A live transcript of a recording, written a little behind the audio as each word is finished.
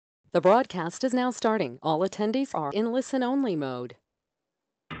The broadcast is now starting. All attendees are in listen-only mode.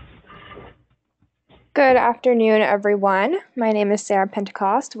 Good afternoon, everyone. My name is Sarah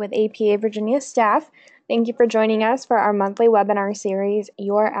Pentecost with APA Virginia staff. Thank you for joining us for our monthly webinar series,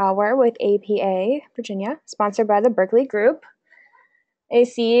 Your Hour with APA Virginia, sponsored by the Berkeley Group. I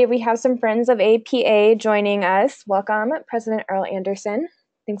see we have some friends of APA joining us. Welcome, President Earl Anderson.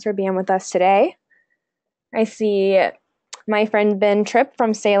 Thanks for being with us today. I see my friend Ben Tripp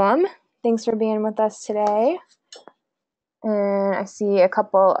from Salem. Thanks for being with us today. And I see a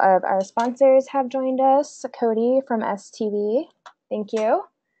couple of our sponsors have joined us. Cody from STV, thank you.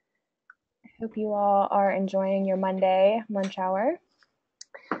 I hope you all are enjoying your Monday lunch hour.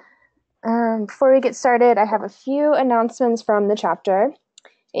 Before we get started, I have a few announcements from the chapter.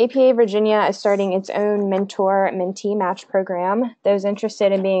 APA Virginia is starting its own mentor-mentee match program. Those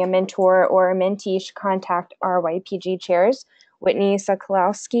interested in being a mentor or a mentee should contact our YPG chairs, Whitney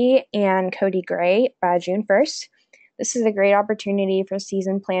Sokolowski and Cody Gray, by June 1st. This is a great opportunity for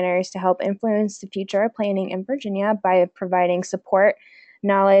seasoned planners to help influence the future of planning in Virginia by providing support,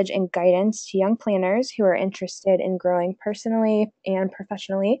 knowledge, and guidance to young planners who are interested in growing personally and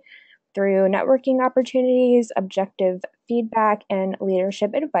professionally through networking opportunities, objective feedback, and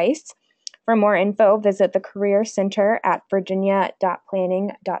leadership advice. For more info, visit the Career Center at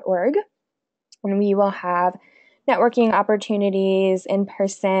virginia.planning.org. And we will have networking opportunities in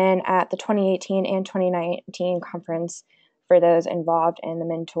person at the 2018 and 2019 conference for those involved in the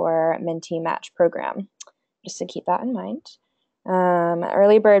mentor-mentee match program, just to keep that in mind.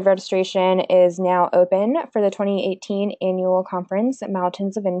 Early bird registration is now open for the 2018 annual conference,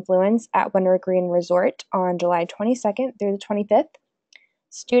 Mountains of Influence at Winter Green Resort on July 22nd through the 25th.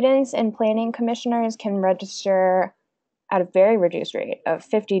 Students and planning commissioners can register at a very reduced rate of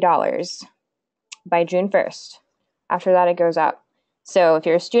 $50 by June 1st. After that, it goes up. So if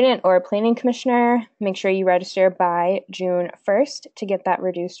you're a student or a planning commissioner, make sure you register by June 1st to get that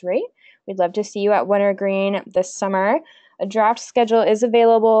reduced rate. We'd love to see you at Winter Green this summer. A draft schedule is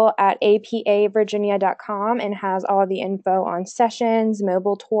available at apavirginia.com and has all of the info on sessions,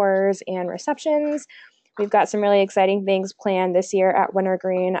 mobile tours, and receptions. We've got some really exciting things planned this year at Winter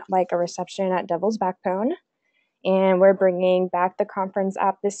Green, like a reception at Devil's Backbone. And we're bringing back the conference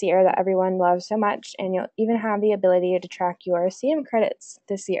app this year that everyone loves so much, and you'll even have the ability to track your CM credits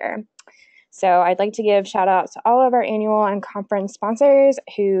this year. So I'd like to give shout outs to all of our annual and conference sponsors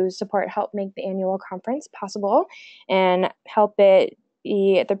whose support help make the annual conference possible and help it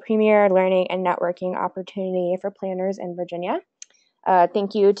be the premier learning and networking opportunity for planners in Virginia.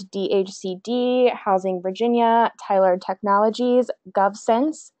 Thank you to DHCD, Housing Virginia, Tyler Technologies,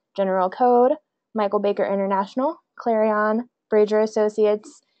 GovSense, General Code, Michael Baker International, Clarion, Fraser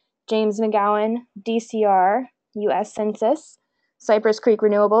Associates, James McGowan, DCR, U.S. Census, Cypress Creek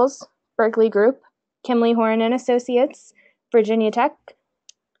Renewables, Berkeley Group, Kimley Horn and Associates, Virginia Tech,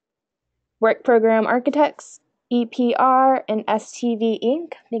 Work Program Architects, EPR, and STV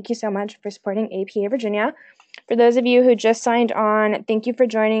Inc. Thank you so much for supporting APA Virginia. For those of you who just signed on, thank you for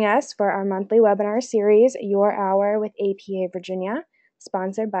joining us for our monthly webinar series, Your Hour with APA Virginia,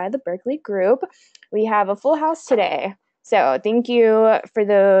 sponsored by the Berkeley Group. We have a full house today. So thank you for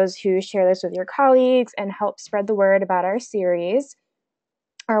those who share this with your colleagues and help spread the word about our series.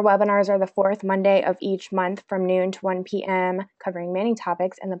 Our webinars are the fourth Monday of each month from noon to 1 p.m., covering many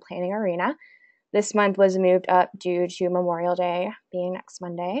topics in the planning arena. This month was moved up due to Memorial Day being next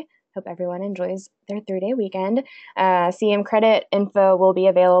Monday. Hope everyone enjoys their 3-day weekend. CM credit info will be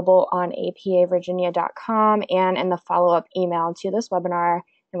available on apavirginia.com and in the follow-up email to this webinar,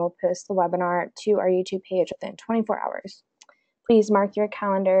 and we'll post the webinar to our YouTube page within 24 hours. Please mark your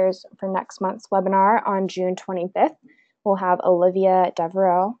calendars for next month's webinar on June 25th. We'll have Olivia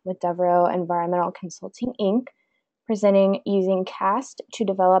Devereaux with Devereaux Environmental Consulting, Inc., presenting using CAST to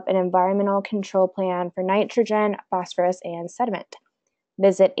develop an environmental control plan for nitrogen, phosphorus, and sediment.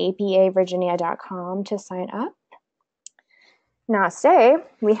 Visit apavirginia.com to sign up. Now today,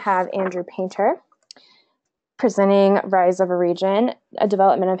 we have Andrew Painter presenting Rise of a Region, a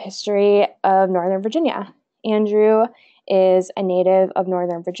development of history of Northern Virginia. Andrew is a native of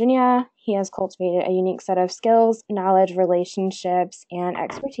Northern Virginia. He has cultivated a unique set of skills, knowledge, relationships, and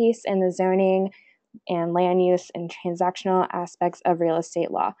expertise in the zoning and land use and transactional aspects of real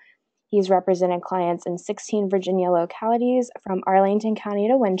estate law. He's represented clients in 16 Virginia localities from Arlington County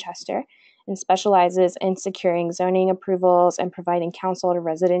to Winchester and specializes in securing zoning approvals and providing counsel to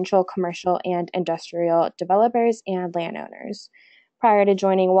residential, commercial, and industrial developers and landowners. Prior to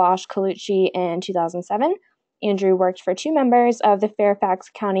joining Walsh Colucci in 2007, Andrew worked for two members of the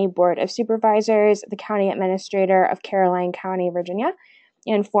Fairfax County Board of Supervisors, the county administrator of Caroline County, Virginia,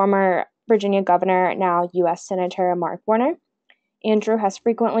 and former Virginia Governor, now U.S. Senator Mark Warner. Andrew has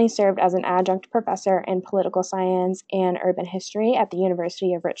frequently served as an adjunct professor in political science and urban history at the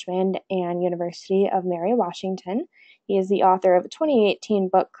University of Richmond and University of Mary Washington. He is the author of a 2018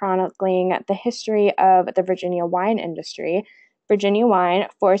 book chronicling the history of the Virginia wine industry, Virginia Wine,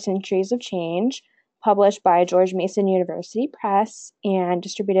 4 Centuries of Change, published by George Mason University Press and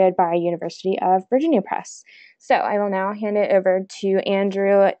distributed by University of Virginia Press. So I will now hand it over to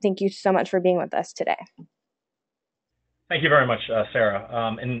Andrew. Thank you so much for being with us today. Thank you very much,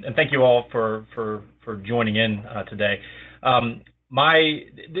 Sarah, and thank you all for joining in today.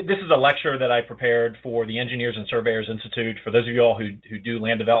 This is a lecture that I prepared for the Engineers and Surveyors Institute. For those of you all who do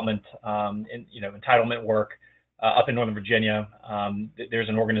land development and entitlement work up in Northern Virginia, there's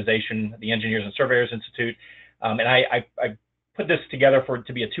an organization, the Engineers and Surveyors Institute, and I put this together for it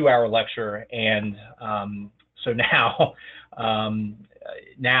to be a 2-hour lecture, and so now.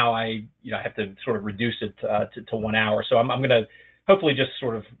 Now I have to sort of reduce it to 1 hour. So I'm going to hopefully just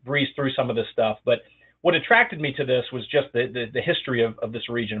sort of breeze through some of this stuff. But what attracted me to this was just the history of this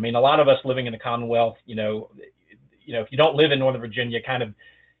region. I mean, a lot of us living in the Commonwealth, if you don't live in Northern Virginia, kind of,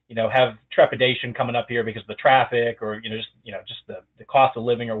 have trepidation coming up here because of the traffic or, just the cost of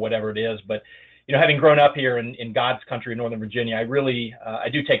living or whatever it is. But, having grown up here in God's country in Northern Virginia, I really, I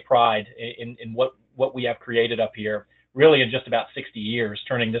do take pride in what we have created up here, really in just about 60 years,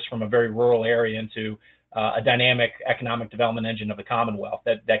 turning this from a very rural area into a dynamic economic development engine of the Commonwealth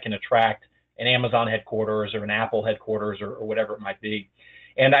that can attract an Amazon headquarters or an Apple headquarters or whatever it might be.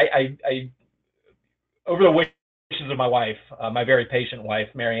 And I over the wishes of my wife, my very patient wife,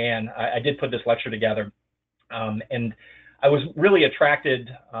 Mary Ann, I did put this lecture together. And I was really attracted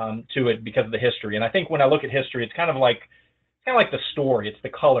to it because of the history. And I think when I look at history, it's kind of like the story, it's the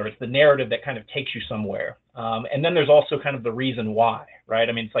color, it's the narrative that kind of takes you somewhere. And then there's also kind of the reason why, right?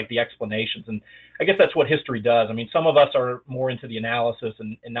 I mean, it's like the explanations. And I guess that's what history does. I mean, some of us are more into the analysis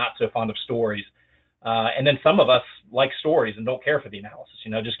and not so fond of stories. And then some of us like stories and don't care for the analysis,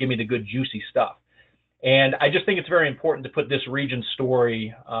 just give me the good, juicy stuff. And I just think it's very important to put this region's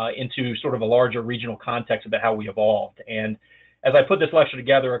story into sort of a larger regional context about how we evolved. And as I put this lecture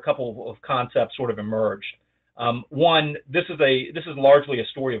together, a couple of concepts sort of emerged. One, this is largely a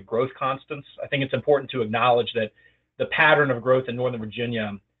story of growth constants. I think it's important to acknowledge that the pattern of growth in Northern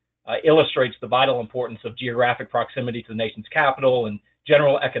Virginia illustrates the vital importance of geographic proximity to the nation's capital and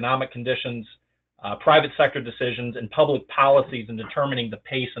general economic conditions, private sector decisions, and public policies in determining the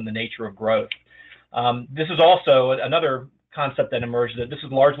pace and the nature of growth. This is also another concept that emerged, that this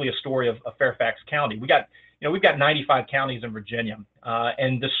is largely a story of Fairfax County. We've got 95 counties in Virginia,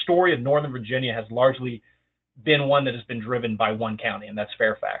 and the story of Northern Virginia has largely been one that has been driven by one county, and that's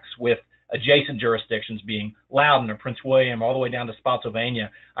Fairfax, with adjacent jurisdictions being Loudoun or Prince William, all the way down to Spotsylvania,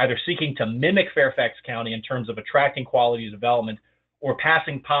 either seeking to mimic Fairfax County in terms of attracting quality development or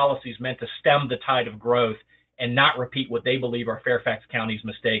passing policies meant to stem the tide of growth and not repeat what they believe are Fairfax County's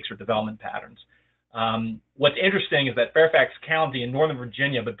mistakes or development patterns. What's interesting is that Fairfax County in Northern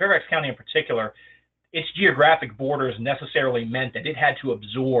Virginia, but Fairfax County in particular, its geographic borders necessarily meant that it had to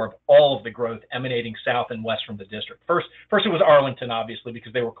absorb all of the growth emanating south and west from the district. First it was Arlington, obviously,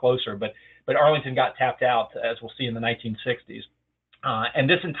 because they were closer, but Arlington got tapped out, as we'll see in the 1960s. And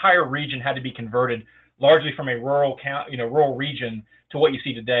this entire region had to be converted largely from a rural region to what you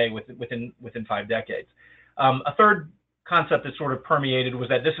see today within 5 decades. A third concept that sort of permeated was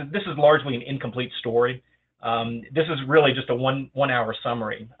that this is largely an incomplete story. This is really just a one-hour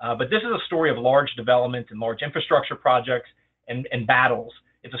summary, but this is a story of large development and large infrastructure projects and battles.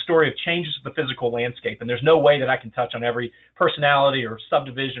 It's a story of changes to the physical landscape, and there's no way that I can touch on every personality or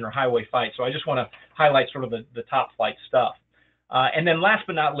subdivision or highway fight. So I just want to highlight sort of the top flight stuff. And then last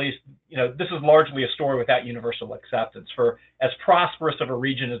but not least, this is largely a story without universal acceptance. For as prosperous of a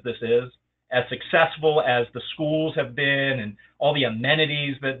region as this is, as successful as the schools have been and all the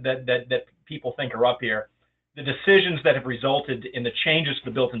amenities that people think are up here, the decisions that have resulted in the changes to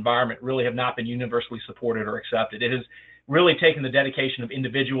the built environment really have not been universally supported or accepted. It has really taken the dedication of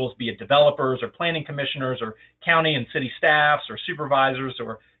individuals, be it developers or planning commissioners or county and city staffs or supervisors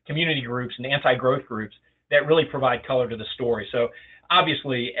or community groups and anti-growth groups that really provide color to the story. So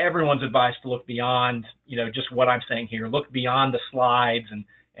obviously everyone's advised to look beyond, just what I'm saying here, look beyond the slides and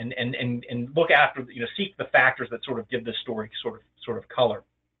look after, seek the factors that sort of give this story sort of color.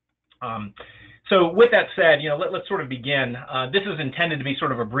 So with that said, let's sort of begin. This is intended to be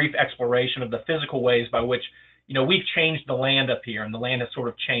sort of a brief exploration of the physical ways by which, we've changed the land up here and the land has sort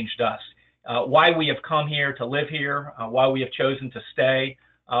of changed us. Why we have come here to live here, why we have chosen to stay,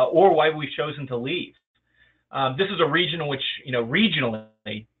 or why we've chosen to leave. This is a region in which,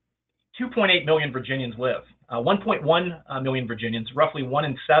 regionally, 2.8 million Virginians live. 1.1 million Virginians, roughly 1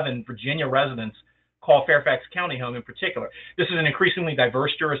 in 7 Virginia residents, call Fairfax County home in particular. This is an increasingly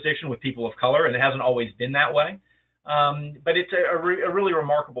diverse jurisdiction with people of color, and it hasn't always been that way. But it's a really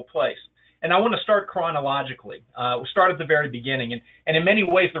remarkable place. And I want to start chronologically. We'll start at the very beginning. And in many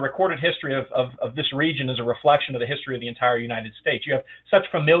ways, the recorded history of this region is a reflection of the history of the entire United States. You have such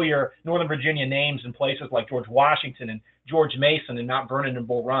familiar Northern Virginia names in places like George Washington and George Mason and Mount Vernon and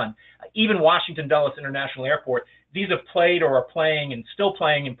Bull Run. Even Washington Dulles International Airport, these have played or are playing and still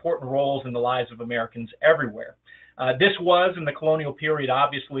playing important roles in the lives of Americans everywhere. This was, in the colonial period,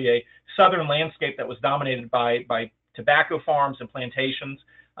 obviously a southern landscape that was dominated by tobacco farms and plantations.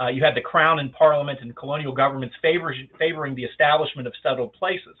 You had the Crown and Parliament and colonial governments favoring the establishment of settled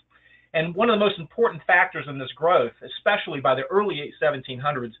places. And one of the most important factors in this growth, especially by the early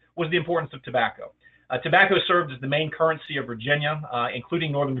 1700s, was the importance of tobacco. Tobacco served as the main currency of Virginia,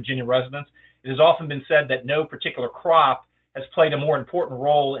 including Northern Virginia residents. It has often been said that no particular crop has played a more important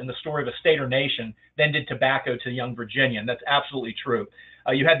role in the story of a state or nation than did tobacco to young Virginia, and that's absolutely true.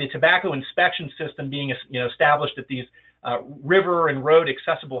 You had the tobacco inspection system being established at these river and road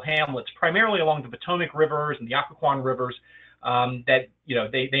accessible hamlets, primarily along the Potomac rivers and the Occoquan rivers, that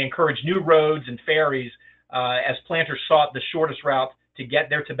they encouraged new roads and ferries as planters sought the shortest route to get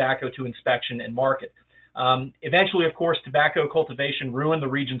their tobacco to inspection and market. Eventually, of course, tobacco cultivation ruined the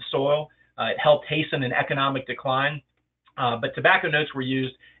region's soil. It helped hasten an economic decline, but tobacco notes were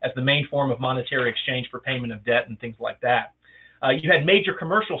used as the main form of monetary exchange for payment of debt and things like that. You had major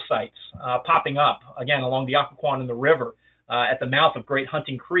commercial sites popping up, again, along the Occoquan and the river at the mouth of Great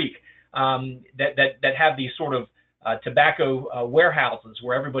Hunting Creek that have these sort of tobacco warehouses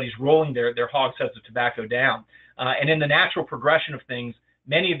where everybody's rolling their hogsheads of tobacco down. And in the natural progression of things,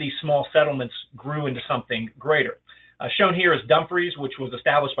 many of these small settlements grew into something greater. Shown here is Dumfries, which was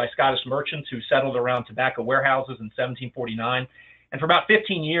established by Scottish merchants who settled around tobacco warehouses in 1749. And for about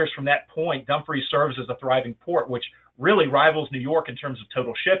 15 years from that point, Dumfries serves as a thriving port, which really rivals New York in terms of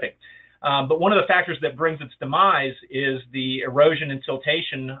total shipping. But one of the factors that brings its demise is the erosion and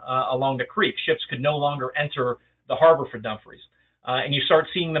siltation along the creek. Ships could no longer enter the harbor for Dumfries. And you start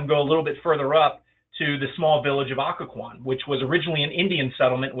seeing them go a little bit further up to the small village of Occoquan, which was originally an Indian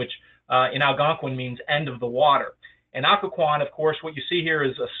settlement, which in Algonquin means end of the water. And Occoquan, of course, what you see here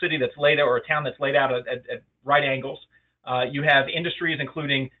is a city that's laid out, or a town that's laid out at right angles. You have industries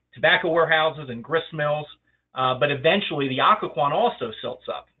including tobacco warehouses and grist mills, but eventually the Occoquan also silts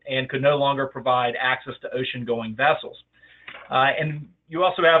up and could no longer provide access to ocean-going vessels. And you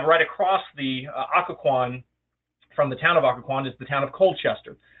also have right across the Occoquan, from the town of Occoquan, is the town of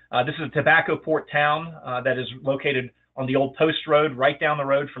Colchester. This is a tobacco port town that is located on the old post road, right down the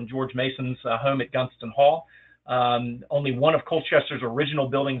road from George Mason's home at Gunston Hall. Only one of Colchester's original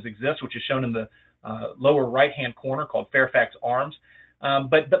buildings exists, which is shown in the lower right-hand corner, called Fairfax Arms.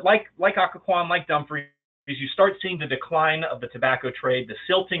 But like Occoquan, like Dumfries, you start seeing the decline of the tobacco trade, the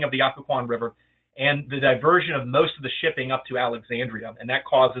silting of the Occoquan River, and the diversion of most of the shipping up to Alexandria. And that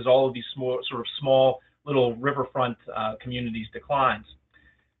causes all of these small little riverfront communities declines.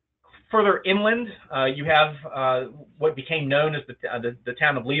 Further inland, you have what became known as the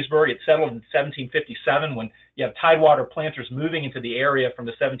town of Leesburg. It settled in 1757 when you have tidewater planters moving into the area from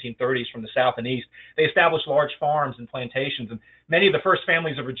the 1730s from the south and east. They established large farms and plantations, and many of the first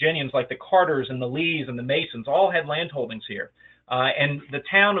families of Virginians, like the Carters and the Lees and the Masons, all had land holdings here. And the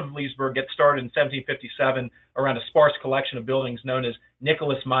town of Leesburg gets started in 1757 around a sparse collection of buildings known as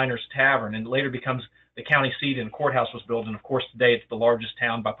Nicholas Miner's Tavern, and later becomes the county seat, and a courthouse was built. And of course, today it's the largest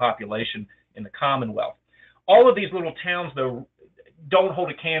town by population in the Commonwealth. All of these little towns, though, don't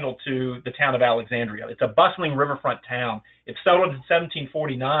hold a candle to the town of Alexandria. It's a bustling riverfront town. It settled in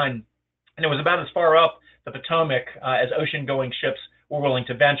 1749, and it was about as far up the Potomac as ocean-going ships were willing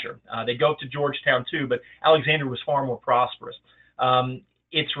to venture. They go up to Georgetown too, but Alexandria was far more prosperous.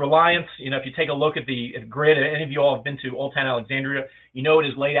 Its reliance, if you take a look at the grid, any of you all have been to Old Town Alexandria, you know it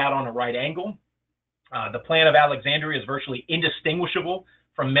is laid out on a right angle. The plan of Alexandria is virtually indistinguishable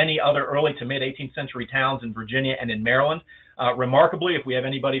from many other early to mid 18th century towns in Virginia and in Maryland. Remarkably, if we have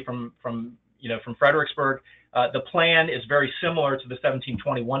anybody from Fredericksburg, the plan is very similar to the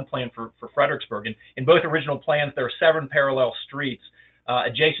 1721 plan for Fredericksburg. And in both original plans, there are 7 parallel streets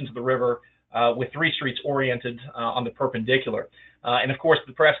adjacent to the river, with 3 streets oriented on the perpendicular. And of course,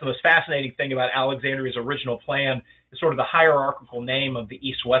 perhaps the most fascinating thing about Alexandria's original plan is sort of the hierarchical name of the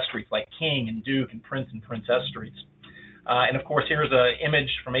east-west streets, like King and Duke and Prince and Princess streets. And of course, here's an image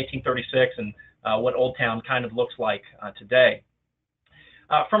from 1836 and what Old Town kind of looks like today.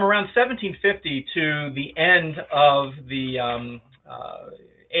 From around 1750 to the end of the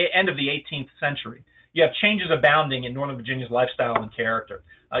 18th century, you have changes abounding in Northern Virginia's lifestyle and character.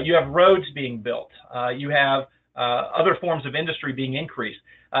 You have roads being built. You have other forms of industry being increased.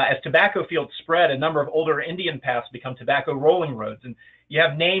 As tobacco fields spread, a number of older Indian paths become tobacco rolling roads. And you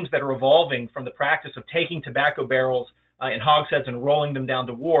have names that are evolving from the practice of taking tobacco barrels in hogsheads and rolling them down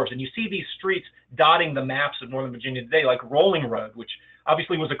to wharves. And you see these streets dotting the maps of Northern Virginia today, like Rolling Road, which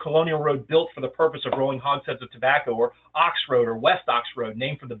obviously was a colonial road built for the purpose of rolling hogsheads of tobacco, or Ox Road or West Ox Road,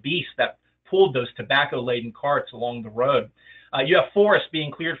 named for the beast that pulled those tobacco-laden carts along the road. You have forests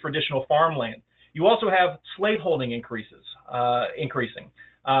being cleared for additional farmland. You also have slaveholding increasing.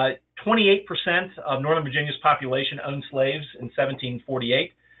 28% of Northern Virginia's population owned slaves in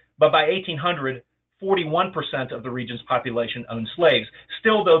 1748, but by 1800, 41% of the region's population owned slaves.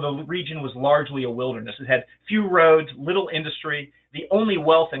 Still, though, the region was largely a wilderness. It had few roads, little industry. The only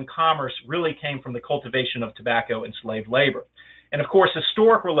wealth and commerce really came from the cultivation of tobacco and slave labor. And of course,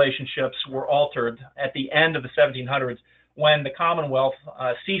 historic relationships were altered at the end of the 1700s when the Commonwealth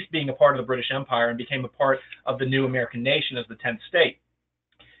ceased being a part of the British Empire and became a part of the new American nation as the 10th state.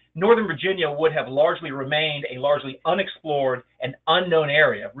 Northern Virginia would have largely remained a largely unexplored and unknown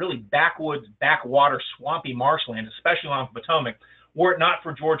area, really backwoods, backwater, swampy marshland, especially along the Potomac, were it not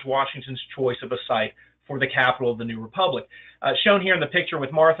for George Washington's choice of a site for the capital of the new republic. Shown here in the picture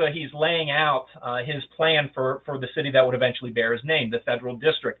with Martha, he's laying out his plan for the city that would eventually bear his name, the Federal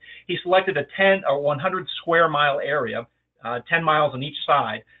District. He selected a 10 or 100 square mile area, 10 miles on each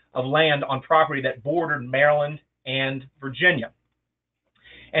side of land on property that bordered Maryland and Virginia.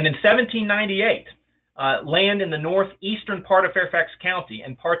 And in 1798, land in the northeastern part of Fairfax County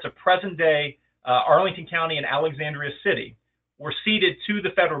and parts of present-day Arlington County and Alexandria City were ceded to the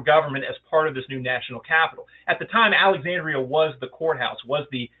federal government as part of this new national capital. At the time, Alexandria was the courthouse, was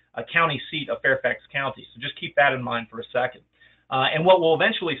the county seat of Fairfax County. So just keep that in mind for a second. And what we'll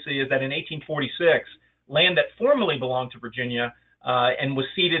eventually see is that in 1846, land that formerly belonged to Virginia and was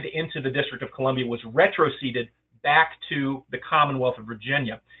ceded into the District of Columbia was retroceded back to the Commonwealth of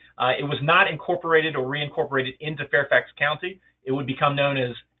Virginia. It was not incorporated or reincorporated into Fairfax County. It would become known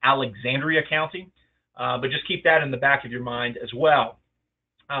as Alexandria County, but just keep that in the back of your mind as well.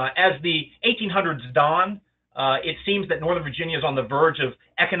 As the 1800s dawn, it seems that Northern Virginia is on the verge of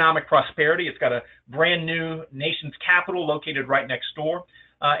economic prosperity. It's got a brand new nation's capital located right next door.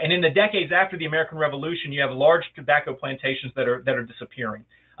 And in the decades after the American Revolution, you have large tobacco plantations that are disappearing.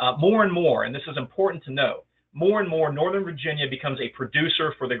 More and more, and this is important to know, more and more Northern Virginia becomes a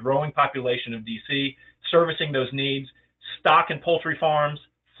producer for the growing population of DC, servicing those needs, stock and poultry farms,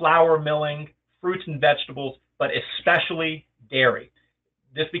 flour milling, fruits and vegetables, but especially dairy.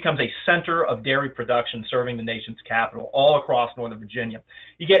 This becomes a center of dairy production serving the nation's capital all across Northern Virginia.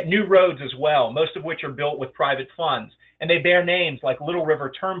 You get new roads as well, most of which are built with private funds, and they bear names like Little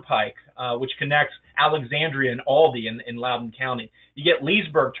River Turnpike, which connects Alexandria and Aldie in Loudoun County. You get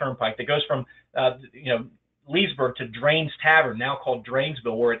Leesburg Turnpike that goes from Leesburg to Drains Tavern, now called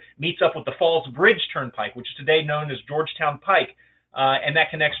Drainsville, where it meets up with the Falls Bridge Turnpike, which is today known as Georgetown Pike, and that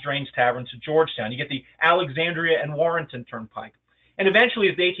connects Drains Tavern to Georgetown. You get the Alexandria and Warrenton Turnpike. And eventually,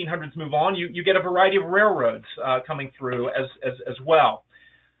 as the 1800s move on, you get a variety of railroads coming through as well.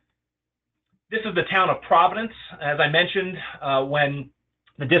 This is the town of Providence. As I mentioned, when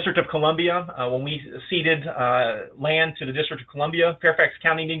the District of Columbia, when we ceded land to the District of Columbia, Fairfax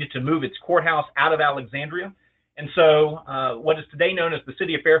County needed to move its courthouse out of Alexandria. And so what is today known as the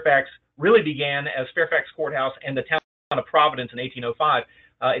city of Fairfax really began as Fairfax Courthouse and the town of Providence in 1805.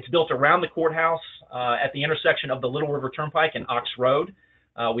 It's built around the courthouse at the intersection of the Little River Turnpike and Ox Road.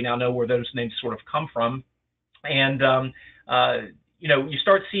 We now know where those names sort of come from. And, you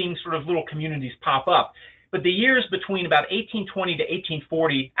start seeing sort of little communities pop up. But the years between about 1820 to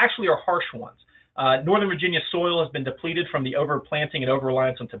 1840 actually are harsh ones. Northern Virginia soil has been depleted from the overplanting and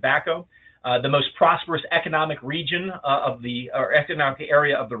over-reliance on tobacco. The most prosperous economic region economic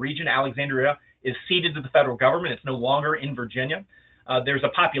area of the region, Alexandria, is ceded to the federal government. It's no longer in Virginia. There's a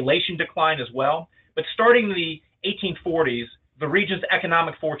population decline as well. But starting in the 1840s, the region's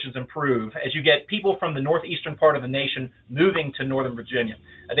economic fortunes improve as you get people from the northeastern part of the nation moving to Northern Virginia.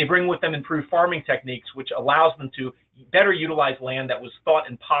 They bring with them improved farming techniques, which allows them to better utilize land that was thought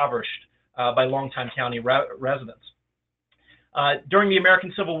impoverished by longtime county residents. During the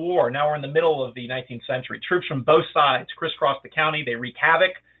American Civil War, now we're in the middle of the 19th century, troops from both sides crisscross the county. They wreak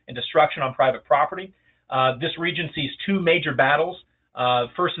havoc and destruction on private property. This region sees two major battles.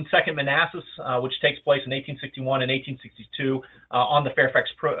 First and Second Manassas, which takes place in 1861 and 1862 on the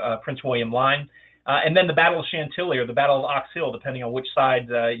Fairfax-Prince William line. And then the Battle of Chantilly or the Battle of Ox Hill, depending on which side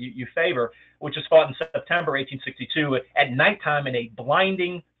you favor, which was fought in September 1862 at nighttime in a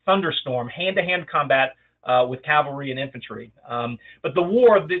blinding thunderstorm, hand-to-hand combat with cavalry and infantry. But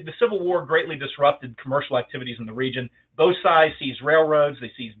the Civil War greatly disrupted commercial activities in the region. Both sides seized railroads,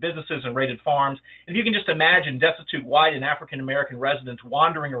 they seized businesses and raided farms. And you can just imagine destitute white and African-American residents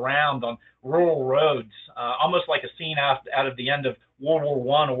wandering around on rural roads, almost like a scene out of the end of World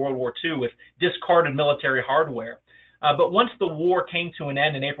War I or World War II with discarded military hardware. But once the war came to an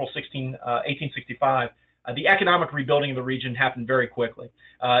end in April 1865, the economic rebuilding of the region happened very quickly.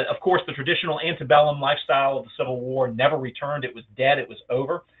 Of course, the traditional antebellum lifestyle of the Civil War never returned. It was dead. It was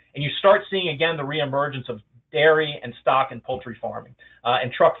over. And you start seeing again the reemergence of dairy and stock and poultry farming,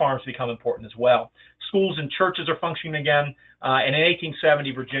 and truck farms become important as well. Schools and churches are functioning again, and in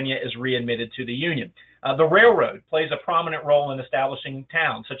 1870, Virginia is readmitted to the Union. The railroad plays a prominent role in establishing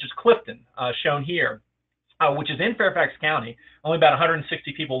towns, such as Clifton, shown here, which is in Fairfax County. Only about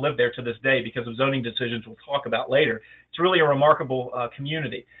 160 people live there to this day because of zoning decisions we'll talk about later. It's really a remarkable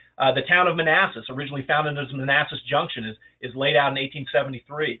community. The town of Manassas, originally founded as Manassas Junction, is laid out in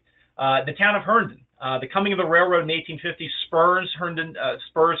 1873. The town of Herndon, the coming of the railroad in the 1850s spurs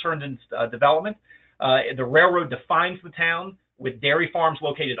Herndon's development. The railroad defines the town with dairy farms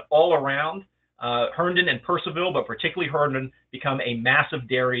located all around. Herndon and Purcellville, but particularly Herndon, become a massive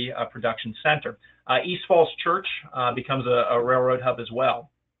dairy production center. East Falls Church becomes a railroad hub as well.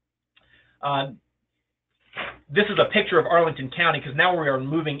 This is a picture of Arlington County because now we are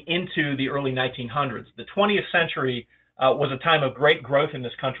moving into the early 1900s. The 20th century was a time of great growth in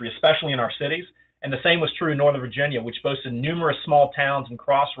this country, especially in our cities. And the same was true in Northern Virginia, which boasted numerous small towns and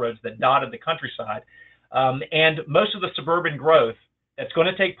crossroads that dotted the countryside. And most of the suburban growth that's going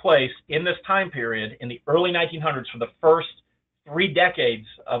to take place in this time period in the early 1900s for the first 3 decades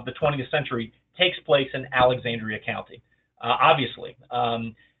of the 20th century takes place in Alexandria County. Obviously,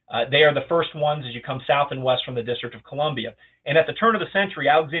 they are the first ones as you come south and west from the District of Columbia. And at the turn of the century,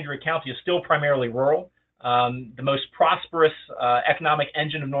 Alexandria County is still primarily rural. The most prosperous economic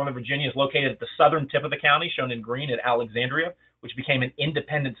engine of Northern Virginia is located at the southern tip of the county, shown in green at Alexandria, which became an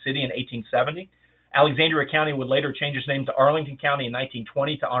independent city in 1870. Alexandria County would later change its name to Arlington County in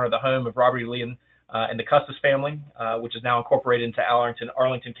 1920 to honor the home of Robert E. Lee and the Custis family, which is now incorporated into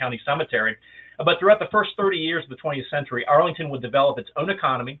Arlington County Cemetery. But throughout the first 30 years of the 20th century, Arlington would develop its own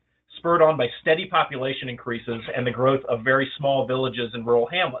economy, spurred on by steady population increases and the growth of very small villages and rural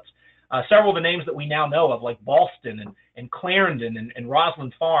hamlets. Several of the names that we now know of, like Ballston and Clarendon and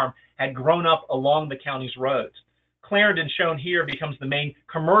Roslyn Farm, had grown up along the county's roads. Clarendon, shown here, becomes the main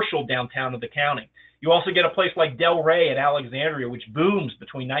commercial downtown of the county. You also get a place like Del Rey at Alexandria, which booms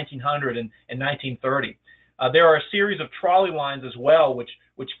between 1900 and 1930. There are a series of trolley lines as well, which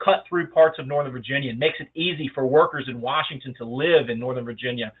cut through parts of Northern Virginia and makes it easy for workers in Washington to live in Northern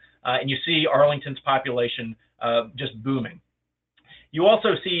Virginia. And you see Arlington's population just booming. You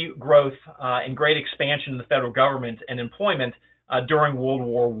also see growth and great expansion in the federal government and employment during World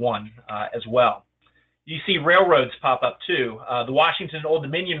War I as well. You see railroads pop up too. The Washington Old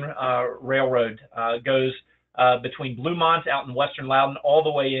Dominion Railroad goes between Bluemont out in western Loudoun all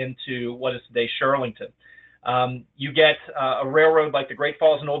the way into what is today Shirlington. You get a railroad like the Great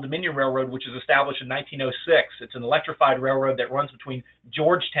Falls and Old Dominion Railroad, which is established in 1906. It's an electrified railroad that runs between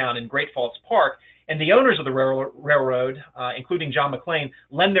Georgetown and Great Falls Park. And the owners of the railroad, including John McLean,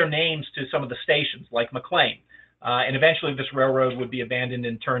 lend their names to some of the stations, like McLean. And eventually this railroad would be abandoned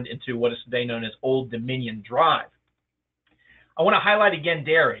and turned into what is today known as Old Dominion Drive. I want to highlight again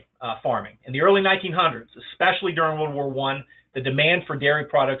dairy farming. In the early 1900s, especially during World War I, the demand for dairy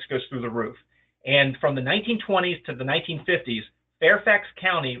products goes through the roof. And from the 1920s to the 1950s, Fairfax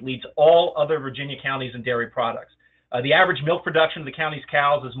County leads all other Virginia counties in dairy products. The average milk production of the county's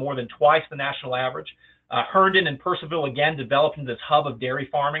cows is more than twice the national average. Herndon and Purcellville again developed into this hub of dairy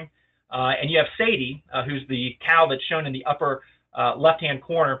farming. And you have Sadie, who's the cow that's shown in the upper left-hand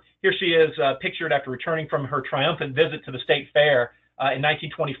corner. Here she is pictured after returning from her triumphant visit to the state fair in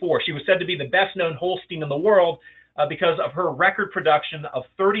 1924. She was said to be the best-known Holstein in the world because of her record production of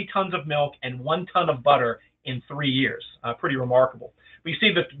 30 tons of milk and 1 ton of butter in 3 years. Pretty remarkable. We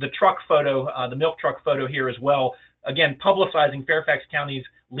see the truck photo, the milk truck photo here as well, again, publicizing Fairfax County's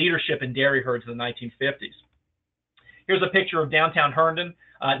leadership in dairy herds in the 1950s. Here's a picture of downtown Herndon.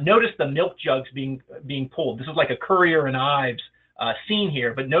 Notice the milk jugs being pulled. This is like a Currier and Ives scene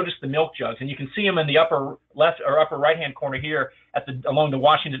here, but notice the milk jugs. And you can see them in the upper left or upper right-hand corner here along the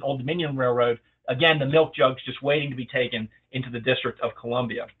Washington Old Dominion Railroad. Again, the milk jugs just waiting to be taken into the District of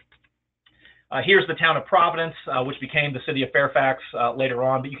Columbia. Here's the town of Providence, which became the city of Fairfax later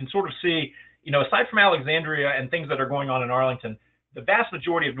on. But you can sort of see aside from Alexandria and things that are going on in Arlington, the vast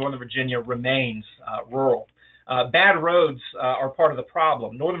majority of Northern Virginia remains rural. Bad roads are part of the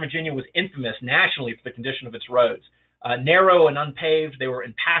problem. Northern Virginia was infamous nationally for the condition of its roads. Narrow and unpaved, they were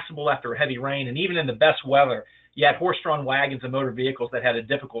impassable after heavy rain, and even in the best weather, you had horse-drawn wagons and motor vehicles that had a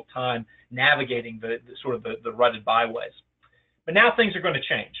difficult time navigating the rutted byways. But now things are going to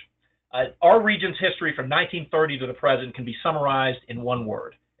change. Our region's history from 1930 to the present can be summarized in one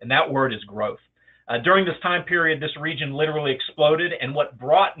word, and that word is growth. During this time period, this region literally exploded, and what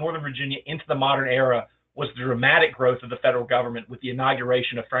brought Northern Virginia into the modern era was the dramatic growth of the federal government with the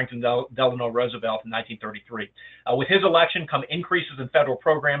inauguration of Franklin Delano Roosevelt in 1933. With his election come increases in federal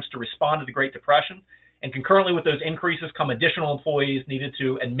programs to respond to the Great Depression, and concurrently with those increases come additional employees needed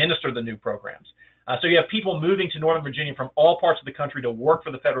to administer the new programs. So you have people moving to Northern Virginia from all parts of the country to work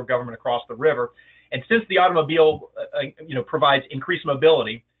for the federal government across the river. And since the automobile provides increased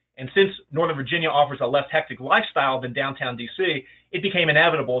mobility, and since Northern Virginia offers a less hectic lifestyle than downtown DC, it became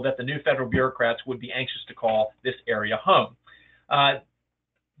inevitable that the new federal bureaucrats would be anxious to call this area home.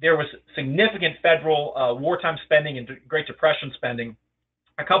 There was significant federal wartime spending and Great Depression spending.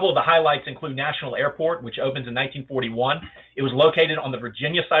 A couple of the highlights include National Airport, which opens in 1941. It was located on the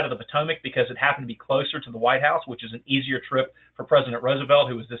Virginia side of the Potomac because it happened to be closer to the White House, which is an easier trip for President Roosevelt,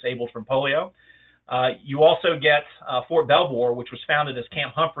 who was disabled from polio. You also get Fort Belvoir, which was founded as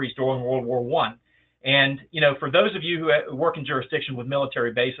Camp Humphreys during World War I. And, for those of you who work in jurisdiction with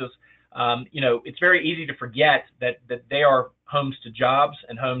military bases, it's very easy to forget that they are homes to jobs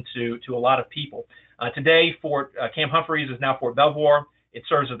and home to a lot of people. Today, Camp Humphreys is now Fort Belvoir. It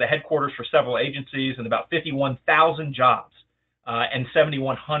serves as the headquarters for several agencies and about 51,000 jobs and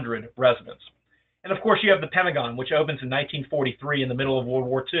 7,100 residents. And of course, you have the Pentagon, which opens in 1943 in the middle of World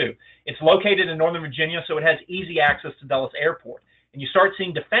War II. It's located in Northern Virginia, so it has easy access to Dulles Airport. And you start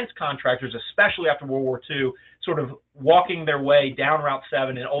seeing defense contractors, especially after World War II, sort of walking their way down Route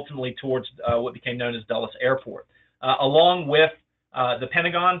 7 and ultimately towards what became known as Dulles Airport. Along with the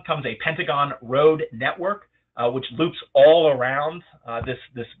Pentagon comes a Pentagon road network, which loops all around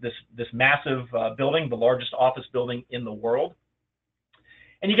this massive building, the largest office building in the world.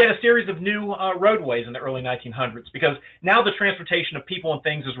 And you get a series of new roadways in the early 1900s because now the transportation of people and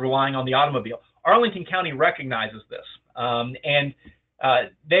things is relying on the automobile. Arlington County recognizes this, and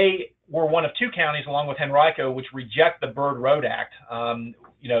they were one of two counties, along with Henrico, which reject the Byrd Road Act, and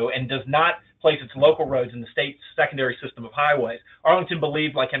does not place its local roads in the state's secondary system of highways. Arlington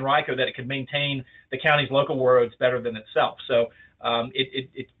believed, like Henrico, that it could maintain the county's local roads better than itself, so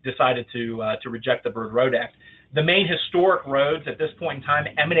it decided to reject the Byrd Road Act. The main historic roads at this point in time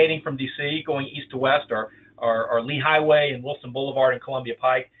emanating from DC going east to west are Lee Highway and Wilson Boulevard and Columbia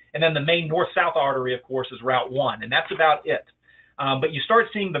Pike. And then the main north-south artery, of course, is Route 1, and that's about it. But you start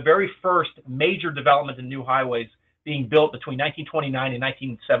seeing the very first major development in new highways being built between 1929 and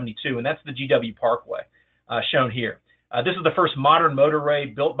 1972, and that's the GW Parkway, shown here. This is the first modern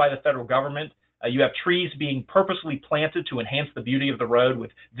motorway built by the federal government. You have trees being purposely planted to enhance the beauty of the road,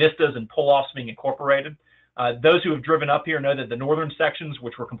 with vistas and pull-offs being incorporated. Those who have driven up here know that the northern sections,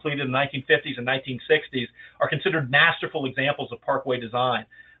 which were completed in the 1950s and 1960s, are considered masterful examples of parkway design,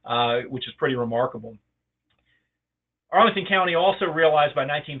 which is pretty remarkable. Arlington County also realized by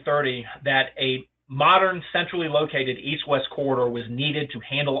 1930 that a modern, centrally located east-west corridor was needed to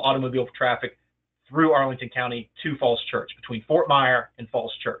handle automobile traffic through Arlington County to Falls Church, between Fort Myer and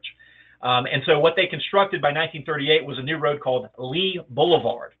Falls Church. And so what they constructed by 1938 was a new road called Lee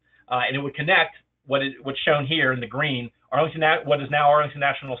Boulevard, and it would connect what's shown here in the green, what is now Arlington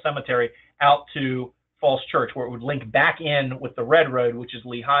National Cemetery, out to Falls Church, where it would link back in with the red road, which is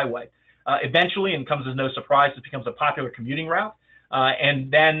Lee Highway. Eventually, and comes as no surprise, it becomes a popular commuting route.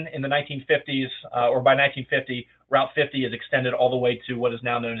 And then in the 1950s, or by 1950, Route 50 is extended all the way to what is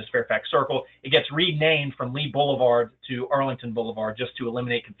now known as Fairfax Circle. It gets renamed from Lee Boulevard to Arlington Boulevard, just to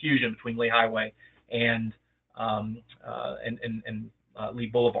eliminate confusion between Lee Highway and Lee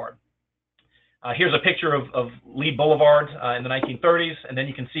Boulevard. Here's a picture of Lee Boulevard in the 1930s, and then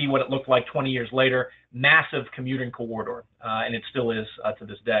you can see what it looked like 20 years later. Massive commuting corridor, and it still is to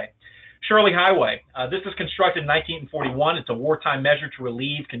this day. Shirley Highway. This is constructed in 1941. It's a wartime measure to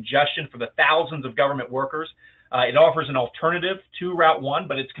relieve congestion for the thousands of government workers. It offers an alternative to Route 1,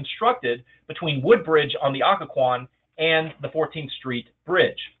 but it's constructed between Woodbridge on the Occoquan and the 14th Street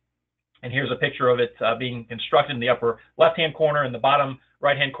Bridge. And here's a picture of it being constructed in the upper left-hand corner, and the bottom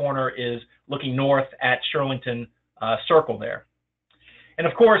right-hand corner is looking north at Shirlington Circle there. And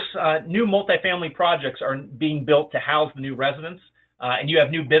of course, new multifamily projects are being built to house the new residents, and you have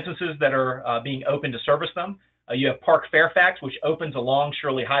new businesses that are being opened to service them. You have Park Fairfax, which opens along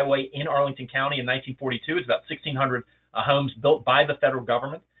Shirley Highway in Arlington County in 1942. It's about 1,600 homes built by the federal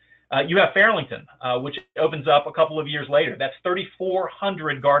government. You have Fairlington, which opens up a couple of years later. That's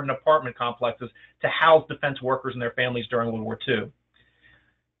 3,400 garden apartment complexes to house defense workers and their families during World War II.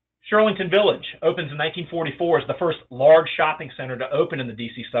 Shirlington Village opens in 1944 as the first large shopping center to open in the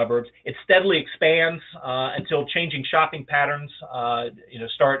DC suburbs. It steadily expands until changing shopping patterns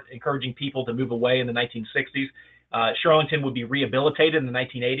start encouraging people to move away in the 1960s. Shirlington would be rehabilitated in the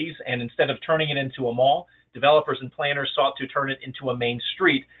 1980s, and instead of turning it into a mall, developers and planners sought to turn it into a main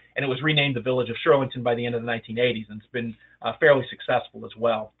street, and it was renamed the Village of Shirlington by the end of the 1980s, and it's been fairly successful as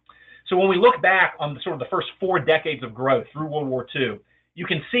well. So when we look back on the first 4 decades of growth through World War II, you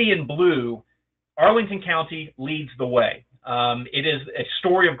can see in blue, Arlington County leads the way. It is a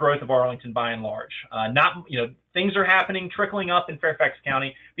story of growth of Arlington by and large. Things are happening, trickling up in Fairfax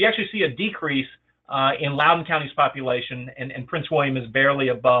County. We actually see a decrease in Loudoun County's population, and Prince William is barely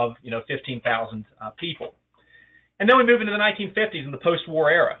above 15,000 people. And then we move into the 1950s in the post-war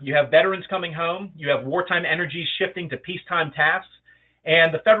era. You have veterans coming home. You have wartime energies shifting to peacetime tasks.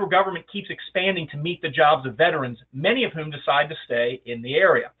 And the federal government keeps expanding to meet the jobs of veterans, many of whom decide to stay in the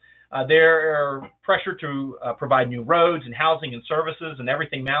area. There are pressure to provide new roads and housing and services, and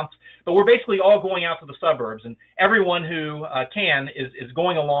everything mounts. But we're basically all going out to the suburbs, and everyone who can is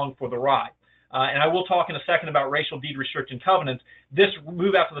going along for the ride. And I will talk in a second about racial deed restriction covenants. This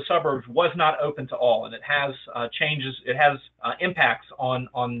move out to the suburbs was not open to all, and it has impacts on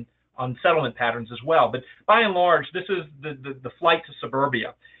settlement patterns as well. But by and large, this is the flight to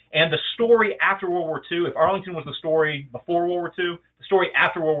suburbia. And the story after World War II, if Arlington was the story before World War II, the story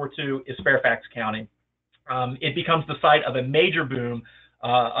after World War II is Fairfax County. It becomes the site of a major boom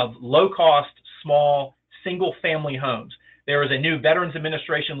of low-cost, small, single-family homes. There is a new Veterans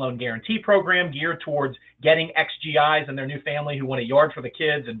Administration Loan Guarantee Program geared towards getting ex-GIs and their new family who want a yard for the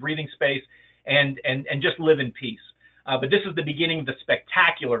kids and breathing space and just live in peace. But this is the beginning of the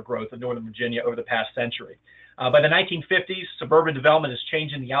spectacular growth of Northern Virginia over the past century. By the 1950s, suburban development is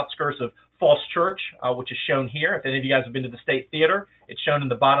changing the outskirts of Falls Church, which is shown here. If any of you guys have been to the State Theater, it's shown in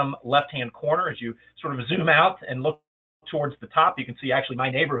the bottom left-hand corner. As you sort of zoom out and look towards the top, you can see actually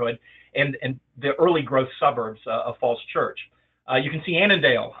my neighborhood and the early growth suburbs of Falls Church. You can see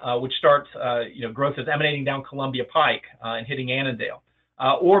Annandale, which starts, growth is emanating down Columbia Pike and hitting Annandale.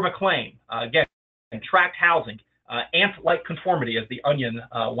 Or McLean, again, tract housing, ant-like conformity, as the Onion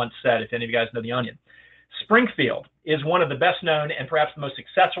once said, if any of you guys know the Onion. Springfield is one of the best known and perhaps the most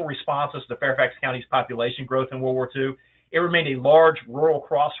successful responses to Fairfax County's population growth in World War II. It remained a large rural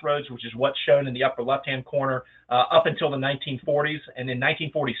crossroads, which is what's shown in the upper left-hand corner, up until the 1940s. And in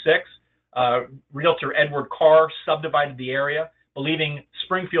 1946, Realtor Edward Carr subdivided the area, believing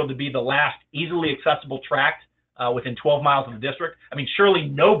Springfield to be the last easily accessible tract within 12 miles of the district. I mean, surely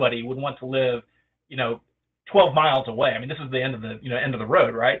nobody would want to live, 12 miles away. I mean, this is the end of the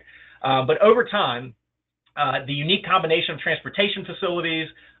road, right? But over time, the unique combination of transportation facilities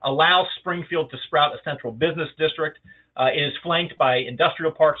allows Springfield to sprout a central business district. It is flanked by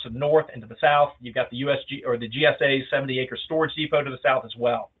industrial parks to the north and to the south. You've got the the GSA's 70-acre storage depot to the south as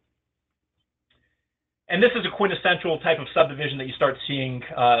well. And this is a quintessential type of subdivision that you start seeing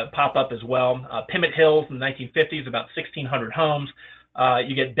pop up as well. Pimmit Hills in the 1950s, about 1,600 homes.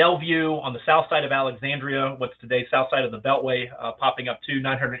 You get Bellevue on the south side of Alexandria, what's today south side of the Beltway, popping up to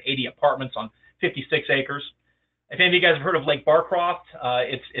 980 apartments on 56 acres. If any of you guys have heard of Lake Barcroft,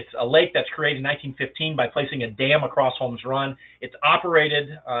 it's a lake that's created in 1915 by placing a dam across Holmes Run. It's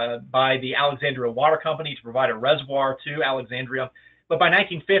operated by the Alexandria Water Company to provide a reservoir to Alexandria. But by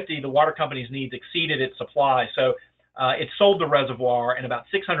 1950, the water company's needs exceeded its supply. So it sold the reservoir and about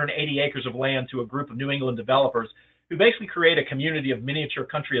 680 acres of land to a group of New England developers who basically create a community of miniature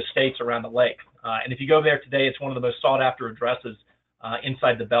country estates around the lake. And if you go there today, it's one of the most sought after addresses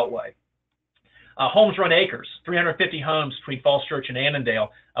inside the Beltway. Holmes Run Acres, 350 homes between Falls Church and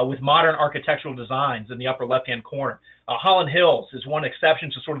Annandale with modern architectural designs in the upper left-hand corner. Holland Hills is one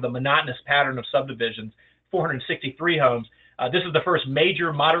exception to sort of the monotonous pattern of subdivisions, 463 homes. This is the first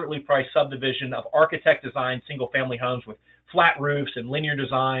major moderately priced subdivision of architect-designed single-family homes with flat roofs and linear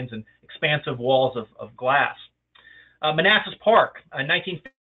designs and expansive walls of glass. Manassas Park, in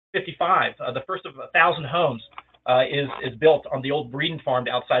 1955, the first of 1,000 homes is built on the old breeding farm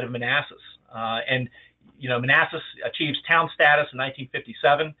outside of Manassas. Manassas achieves town status in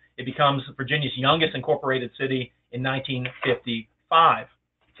 1957. It becomes Virginia's youngest incorporated city in 1955.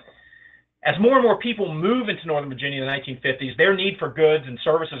 As more and more people move into Northern Virginia in the 1950s, their need for goods and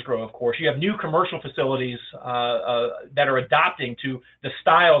services grow, of course. You have new commercial facilities that are adopting to the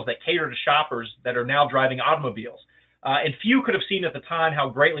styles that cater to shoppers that are now driving automobiles. And few could have seen at the time how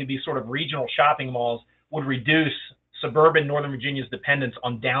greatly these sort of regional shopping malls would reduce suburban Northern Virginia's dependence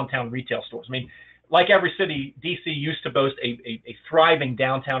on downtown retail stores. I mean, like every city, DC used to boast a thriving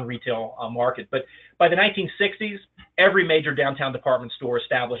downtown retail market. But by the 1960s, every major downtown department store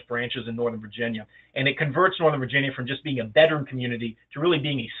established branches in Northern Virginia. And it converts Northern Virginia from just being a bedroom community to really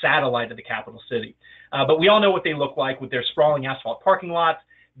being a satellite of the capital city. But we all know what they look like with their sprawling asphalt parking lots.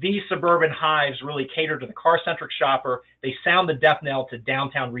 These suburban hives really cater to the car-centric shopper. They sound the death knell to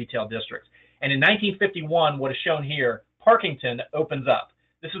downtown retail districts. And in 1951, what is shown here, Parkington opens up.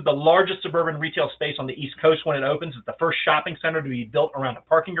 This is the largest suburban retail space on the East Coast when it opens. It's the first shopping center to be built around a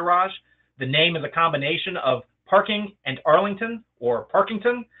parking garage. The name is a combination of parking and Arlington, or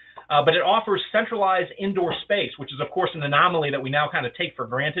Parkington, but it offers centralized indoor space, which is, of course, an anomaly that we now kind of take for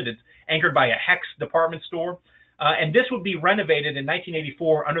granted. It's anchored by a Hex department store. And this would be renovated in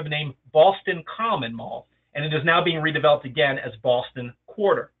 1984 under the name Ballston Common Mall, and it is now being redeveloped again as Ballston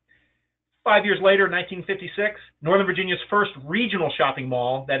Quarter. 5 years later, 1956, Northern Virginia's first regional shopping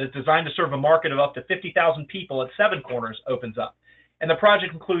mall that is designed to serve a market of up to 50,000 people at Seven Corners opens up. And the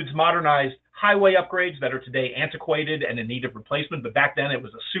project includes modernized highway upgrades that are today antiquated and in need of replacement, but back then it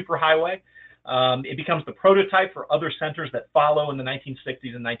was a superhighway. It becomes the prototype for other centers that follow in the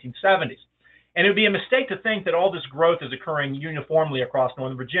 1960s and 1970s. And it would be a mistake to think that all this growth is occurring uniformly across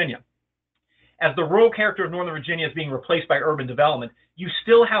Northern Virginia. As the rural character of Northern Virginia is being replaced by urban development, you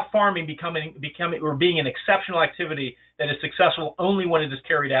still have farming being an exceptional activity that is successful only when it is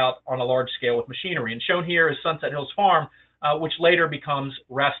carried out on a large scale with machinery. And shown here is Sunset Hills Farm, which later becomes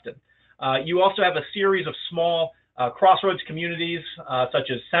Reston. You also have a series of small crossroads communities, such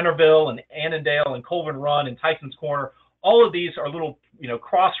as Centerville and Annandale and Colvin Run and Tyson's Corner. All of these are little,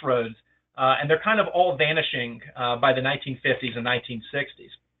 crossroads, and they're kind of all vanishing by the 1950s and 1960s.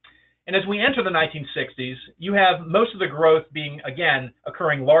 And as we enter the 1960s, you have most of the growth being, again,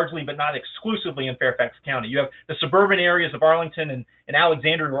 occurring largely but not exclusively in Fairfax County. You have the suburban areas of Arlington and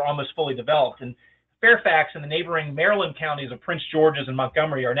Alexandria were almost fully developed. And Fairfax and the neighboring Maryland counties of Prince George's and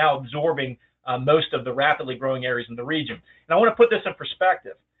Montgomery are now absorbing most of the rapidly growing areas in the region. And I want to put this in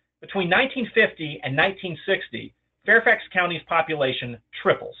perspective. Between 1950 and 1960, Fairfax County's population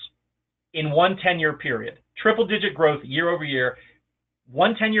triples in one 10-year period. Triple-digit growth year over year.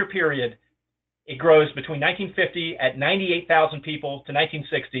 One 10-year period, it grows between 1950 at 98,000 people to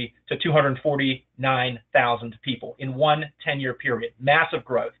 1960 to 249,000 people in one 10-year period. Massive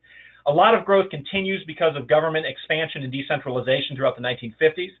growth. A lot of growth continues because of government expansion and decentralization throughout the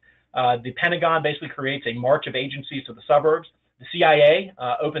 1950s. The Pentagon basically creates a march of agencies to the suburbs. The CIA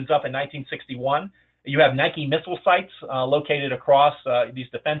opens up in 1961. You have Nike missile sites located across these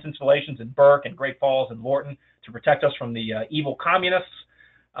defense installations in Burke and Great Falls and Lorton to protect us from the evil communists.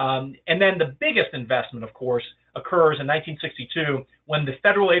 And then the biggest investment, of course, occurs in 1962 when the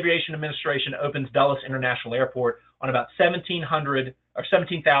Federal Aviation Administration opens Dulles International Airport on about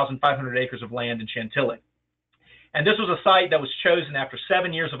 17,500 acres of land in Chantilly. And this was a site that was chosen after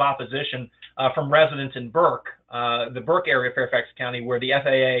 7 years of opposition from residents in Burke, the Burke area of Fairfax County, where the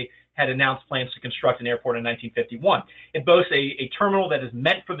FAA had announced plans to construct an airport in 1951. It boasts a terminal that is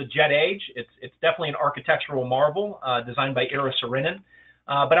meant for the jet age. It's definitely an architectural marvel designed by Eero Saarinen.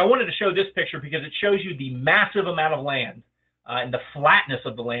 But I wanted to show this picture because it shows you the massive amount of land and the flatness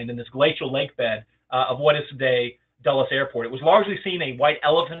of the land in this glacial lake bed of what is today Dulles Airport. It was largely seen a white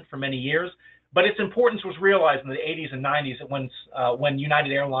elephant for many years, but its importance was realized in the 80s and 90s when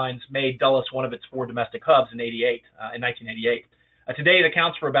United Airlines made Dulles one of its 4 domestic hubs in 1988. Today, it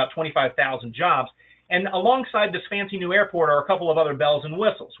accounts for about 25,000 jobs. And alongside this fancy new airport are a couple of other bells and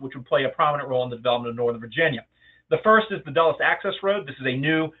whistles, which would play a prominent role in the development of Northern Virginia. The first is the Dulles Access Road. This is a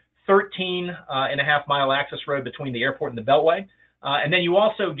new 13.5-mile access road between the airport and the Beltway. And then you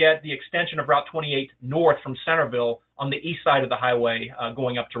also get the extension of Route 28 north from Centerville on the east side of the highway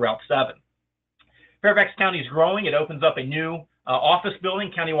going up to Route 7. Fairfax County is growing. It opens up a new office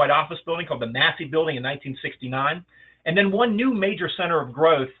building, countywide office building called the Massey Building in 1969. And then one new major center of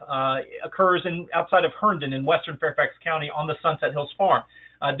growth occurs outside of Herndon in western Fairfax County on the Sunset Hills Farm.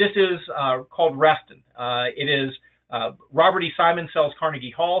 This is called Reston. It is Robert E. Simon sells Carnegie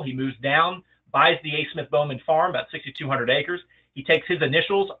Hall. He moves down, buys the A. Smith Bowman Farm, about 6,200 acres. He takes his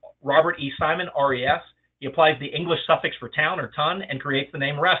initials, Robert E. Simon, R-E-S. He applies the English suffix for town or ton and creates the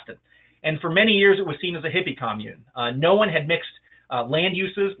name Reston. And for many years, it was seen as a hippie commune. No one had mixed land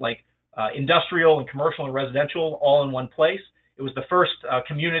uses like industrial and commercial and residential all in one place. It was the first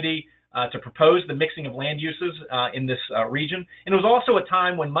community to propose the mixing of land uses in this region. And it was also a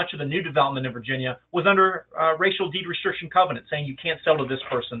time when much of the new development in Virginia was under racial deed restriction covenant, saying you can't sell to this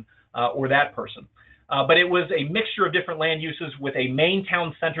person or that person. But it was a mixture of different land uses with a main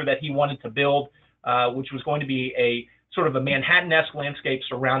town center that he wanted to build, which was going to be a sort of a Manhattan-esque landscape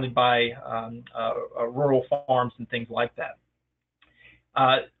surrounded by rural farms and things like that.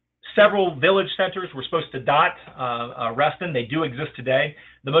 Several village centers were supposed to dot Reston. They do exist today.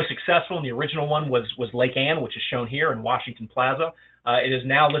 The most successful and the original one was Lake Anne, which is shown here in Washington Plaza. It is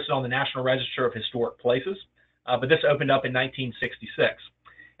now listed on the National Register of Historic Places, but this opened up in 1966.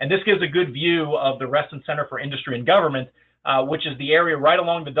 And this gives a good view of the Reston Center for Industry and Government, which is the area right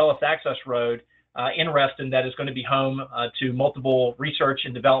along the Dulles Access Road in Reston that is going to be home to multiple research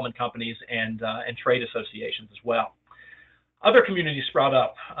and development companies and trade associations as well. Other communities sprout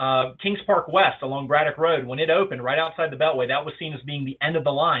up. Kings Park West along Braddock Road, when it opened right outside the Beltway, that was seen as being the end of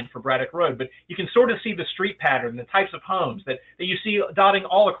the line for Braddock Road. But you can sort of see the street pattern, the types of homes that you see dotting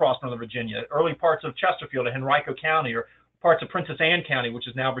all across Northern Virginia. Early parts of Chesterfield and Henrico County, or parts of Princess Anne County, which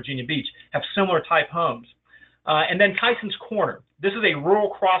is now Virginia Beach, have similar type homes. And then Tyson's Corner. This is a rural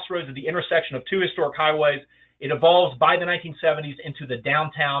crossroads at the intersection of two historic highways. It evolves by the 1970s into the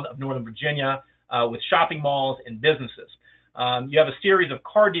downtown of Northern Virginia with shopping malls and businesses. You have a series of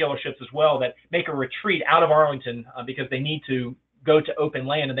car dealerships as well that make a retreat out of Arlington because they need to go to open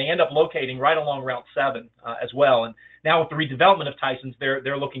land, and they end up locating right along Route 7 as well. And now with the redevelopment of Tyson's,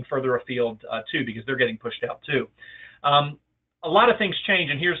 they're looking further afield too, because they're getting pushed out too. A lot of things change,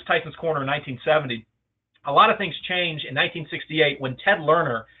 and here's Tyson's Corner in 1970. A lot of things change in 1968 when Ted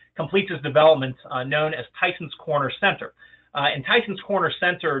Lerner completes his development known as Tyson's Corner Center. And Tyson's Corner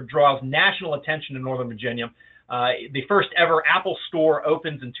Center draws national attention in Northern Virginia. The first ever Apple store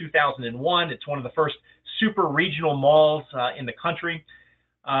opens in 2001. It's one of the first super regional malls in the country.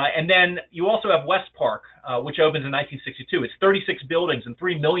 And then you also have West Park, which opens in 1962. It's 36 buildings and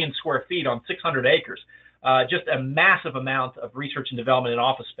 3 million square feet on 600 acres. Just a massive amount of research and development and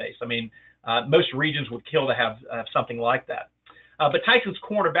office space. I mean, most regions would kill to have something like that. But Tyson's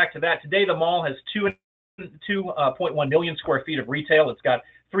Corner, back to that, today the mall has 2.1 million square feet of retail. It's got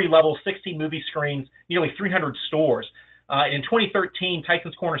 3 levels, 16 movie screens, nearly 300 stores. In 2013,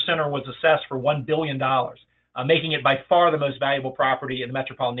 Tyson's Corner Center was assessed for $1 billion, making it by far the most valuable property in the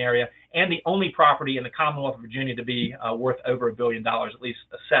metropolitan area and the only property in the Commonwealth of Virginia to be worth over $1 billion, at least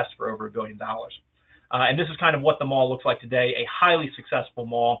assessed for over $1 billion. And this is kind of what the mall looks like today, a highly successful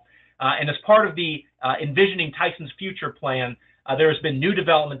mall. And as part of the Envisioning Tyson's Future plan, there has been new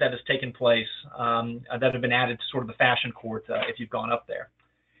development that has taken place that have been added to sort of the fashion court if you've gone up there.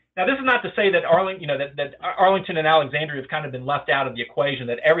 Now, this is not to say that Arlington and Alexandria have kind of been left out of the equation,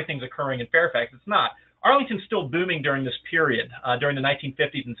 that everything's occurring in Fairfax. It's not. Arlington's still booming during this period, during the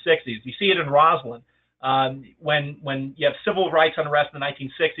 1950s and 60s. You see it in Roslyn. When you have civil rights unrest in the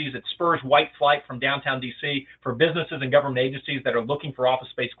 1960s, it spurs white flight from downtown D.C. for businesses and government agencies that are looking for office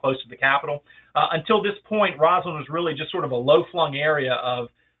space close to the Capitol. Until this point, Roslyn was really just sort of a low-flung area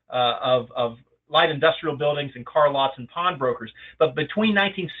of light industrial buildings and car lots and pawnbrokers. But between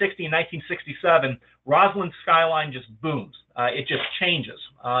 1960 and 1967, Roslyn's skyline just booms. It just changes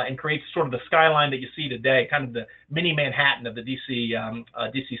and creates sort of the skyline that you see today, kind of the mini Manhattan of the D.C.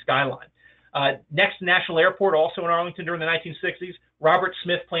 skyline. Next to National Airport, also in Arlington during the 1960s, Robert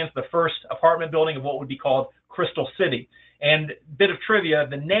Smith plans the first apartment building of what would be called Crystal City. And bit of trivia,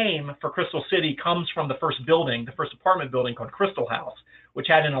 the name for Crystal City comes from the first building, the first apartment building called Crystal House, which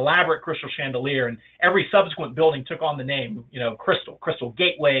had an elaborate crystal chandelier, and every subsequent building took on the name, Crystal, Crystal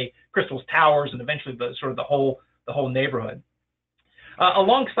Gateway, Crystal's Towers, and eventually the whole neighborhood.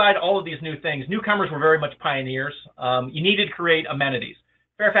 Alongside all of these new things, newcomers were very much pioneers. You needed to create amenities.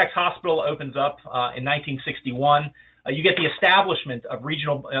 Fairfax Hospital opens up in 1961. You get the establishment of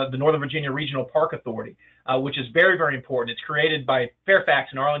the Northern Virginia Regional Park Authority, which is very, very important. It's created by Fairfax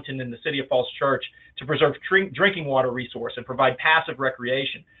and Arlington and the City of Falls Church to preserve drinking water resource and provide passive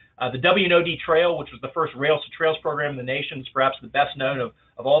recreation. The W&OD Trail, which was the first Rails to Trails program in the nation, is perhaps the best known of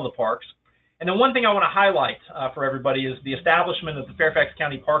all the parks. And then one thing I want to highlight for everybody is the establishment of the Fairfax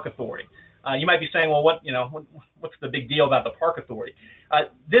County Park Authority. You might be saying, well, what's the big deal about the Park Authority?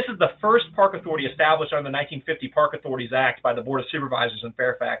 This is the first park authority established under the 1950 Park Authorities Act by the Board of Supervisors in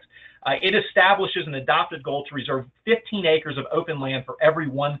Fairfax. It establishes an adopted goal to reserve 15 acres of open land for every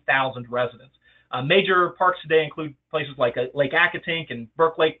 1,000 residents. Major parks today include places like Lake Accotink and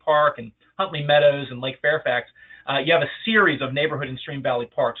Burke Lake Park and Huntley Meadows and Lake Fairfax. You have a series of neighborhood and stream valley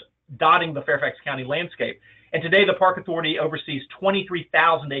parks dotting the Fairfax County landscape. And today the Park Authority oversees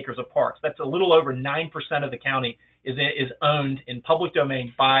 23,000 acres of parks. That's a little over 9% of the county is owned in public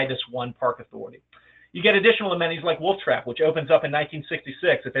domain by this one park authority. You get additional amenities like Wolf Trap, which opens up in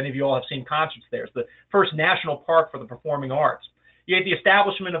 1966, if any of you all have seen concerts there. It's the first national park for the performing arts. You get the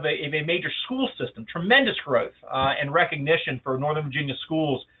establishment of a major school system, tremendous growth and recognition for Northern Virginia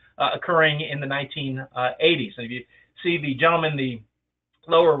schools occurring in the 1980s. And if you see the gentleman in the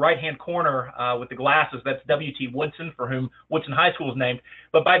lower right-hand corner with the glasses, that's W.T. Woodson, for whom Woodson High School is named.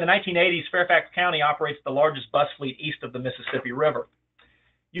 But by the 1980s, Fairfax County operates the largest bus fleet east of the Mississippi River.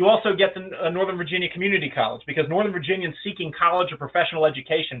 You also get the Northern Virginia Community College, because Northern Virginians seeking college or professional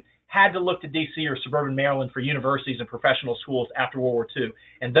education had to look to D.C. or suburban Maryland for universities and professional schools after World War II.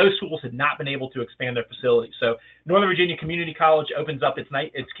 And those schools had not been able to expand their facilities. So Northern Virginia Community College opens up its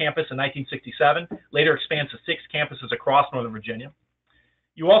campus in 1967, later expands to 6 campuses across Northern Virginia.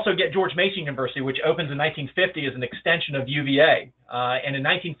 You also get George Mason University, which opens in 1950 as an extension of UVA. And in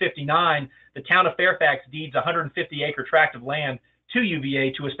 1959, the town of Fairfax deeds a 150-acre tract of land to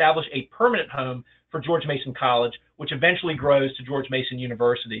UVA to establish a permanent home for George Mason College, which eventually grows to George Mason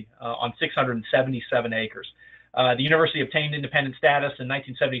University on 677 acres. The university obtained independent status in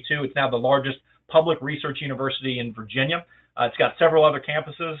 1972. It's now the largest public research university in Virginia. It's got several other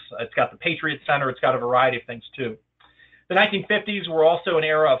campuses. It's got the Patriot Center. It's got a variety of things too. The 1950s were also an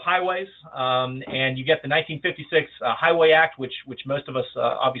era of highways, and you get the 1956 Highway Act, which most of us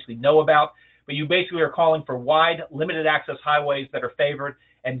obviously know about. But you basically are calling for wide, limited access highways that are favored,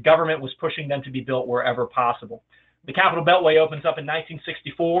 and government was pushing them to be built wherever possible. The Capitol Beltway opens up in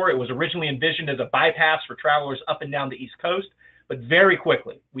 1964. It was originally envisioned as a bypass for travelers up and down the East Coast, but very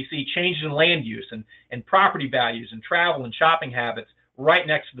quickly we see changes in land use and property values and travel and shopping habits right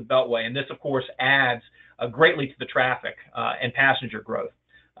next to the Beltway. And this, of course, adds greatly to the traffic and passenger growth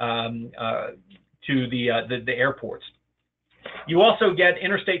to the airports. You also get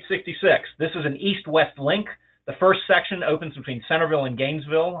Interstate 66. This is an east-west link. The first section opens between Centerville and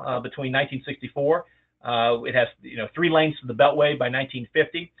Gainesville between 1964. It has 3 lanes to the Beltway by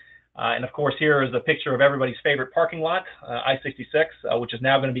 1950. And of course, here is a picture of everybody's favorite parking lot, I-66, which is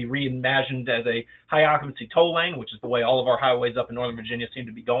now going to be reimagined as a high occupancy toll lane, which is the way all of our highways up in Northern Virginia seem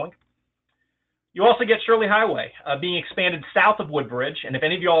to be going. You also get Shirley Highway being expanded south of Woodbridge. And if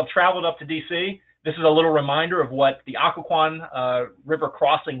any of you all have traveled up to D.C., this is a little reminder of what the Occoquan River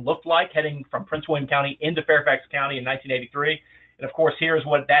crossing looked like heading from Prince William County into Fairfax County in 1983. And of course, here's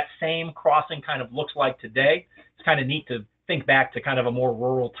what that same crossing kind of looks like today. It's kind of neat to think back to kind of a more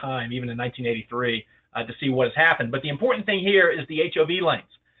rural time, even in 1983, to see what has happened. But the important thing here is the HOV lanes.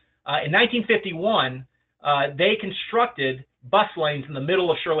 In 1951, they constructed bus lanes in the middle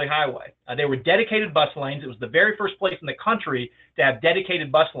of Shirley Highway. They were dedicated bus lanes. It was the very first place in the country to have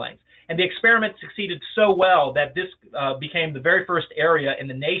dedicated bus lanes. And the experiment succeeded so well that this became the very first area in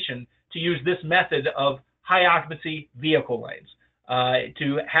the nation to use this method of high occupancy vehicle lanes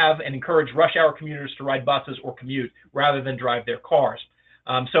to have and encourage rush hour commuters to ride buses or commute rather than drive their cars.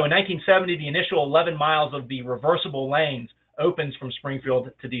 So in 1970, the initial 11 miles of the reversible lanes opens from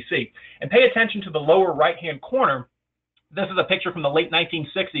Springfield to DC. And pay attention to the lower right-hand corner. This is a picture from the late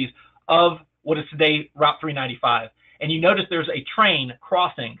 1960s of what is today Route 395. And you notice there's a train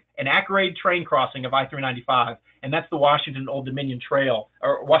crossing, an at-grade train crossing of I-395, and that's the Washington Old Dominion Trail,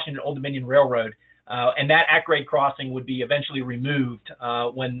 or Washington Old Dominion Railroad. And that at-grade crossing would be eventually removed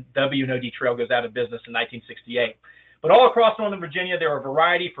when W&OD Trail goes out of business in 1968. But all across Northern Virginia, there are a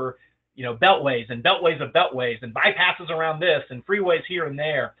variety for, beltways and beltways of beltways and bypasses around this and freeways here and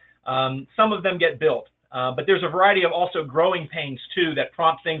there. Some of them get built, but there's a variety of also growing pains too that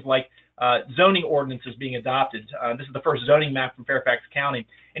prompt things like zoning ordinances being adopted. This is the first zoning map from Fairfax County.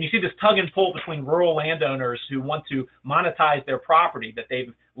 And you see this tug and pull between rural landowners who want to monetize their property that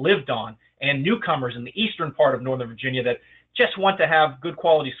they've lived on and newcomers in the eastern part of Northern Virginia that just want to have good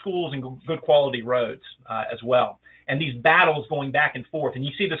quality schools and good quality roads as well. And these battles going back and forth. And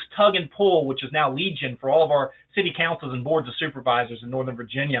you see this tug and pull, which is now legion for all of our city councils and boards of supervisors in Northern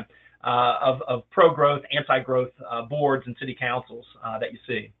Virginia of pro-growth, anti-growth boards and city councils that you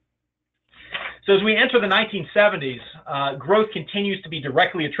see. So as we enter the 1970s, growth continues to be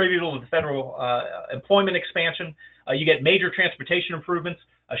directly attributable to the federal employment expansion. You get major transportation improvements.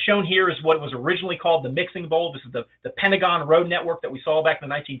 Shown here is what was originally called the Mixing Bowl. This is the Pentagon Road Network that we saw back in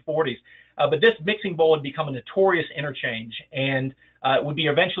the 1940s. But this Mixing Bowl had become a notorious interchange and would be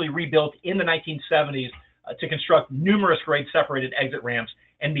eventually rebuilt in the 1970s to construct numerous grade-separated exit ramps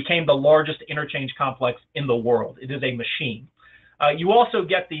and became the largest interchange complex in the world. It is a machine. You also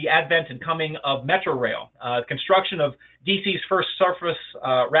get the advent and coming of Metro Rail. Construction of DC's first surface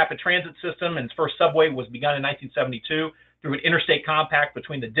rapid transit system and its first subway was begun in 1972 through an interstate compact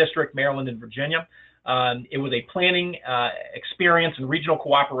between the district, Maryland, and Virginia. It was a planning experience and regional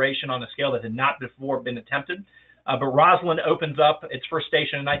cooperation on a scale that had not before been attempted. But Roslyn opens up its first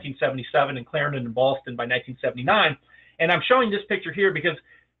station in 1977 and Clarendon and Ballston by 1979. And I'm showing this picture here because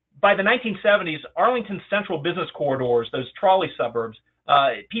by the 1970s, Arlington's central business corridors, those trolley suburbs,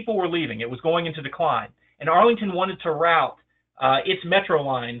 people were leaving. It was going into decline. And Arlington wanted to route its metro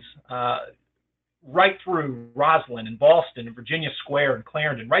lines right through Roslyn and Ballston and Virginia Square and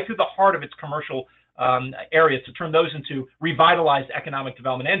Clarendon, right through the heart of its commercial areas to turn those into revitalized economic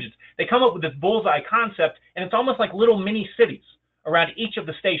development engines. They come up with this bullseye concept, and it's almost like little mini cities around each of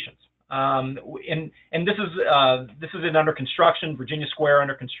the stations. And this is in under construction, Virginia Square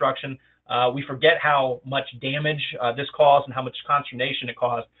under construction. We forget how much damage this caused and how much consternation it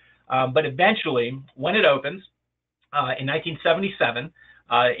caused. But eventually, when it opens in 1977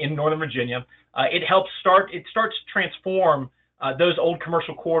 in Northern Virginia, it starts to transform those old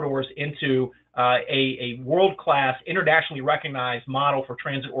commercial corridors into a world-class, internationally recognized model for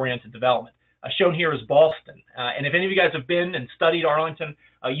transit-oriented development. Shown here is Ballston. And if any of you guys have been and studied Arlington,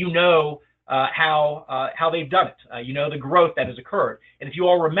 you know how they've done it. You know the growth that has occurred. And if you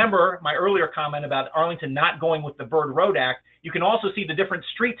all remember my earlier comment about Arlington not going with the Byrd Road Act, you can also see the different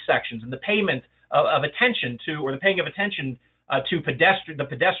street sections and the payment of attention to, or the paying of attention to the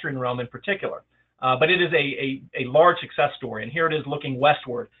pedestrian realm in particular. But it is a large success story. And here it is looking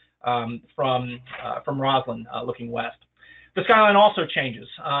westward from Roslyn, looking west. The skyline also changes.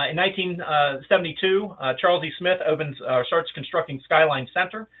 In 1972, Charles E. Smith starts constructing Skyline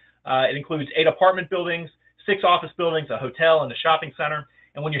Center. It includes 8 apartment buildings, 6 office buildings, a hotel, and a shopping center.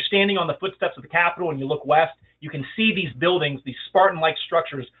 And when you're standing on the footsteps of the Capitol and you look west, you can see these buildings, these Spartan-like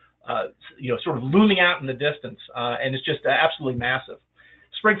structures, sort of looming out in the distance, and it's just absolutely massive.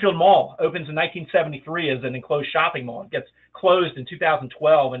 Springfield Mall opens in 1973 as an enclosed shopping mall. It gets closed in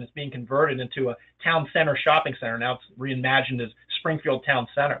 2012 and it's being converted into a town center shopping center. Now it's reimagined as Springfield Town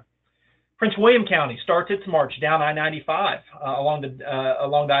Center. Prince William County starts its march down I-95 along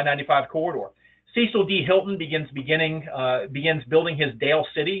the I-95 corridor. Cecil D. Hilton begins building his Dale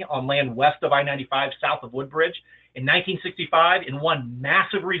City on land west of I-95 south of Woodbridge. In 1965, in one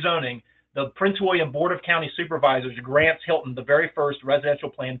massive rezoning, the Prince William Board of County Supervisors grants Hilton the very first residential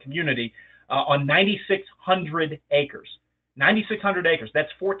planned community on 9,600 acres. 9,600 acres, that's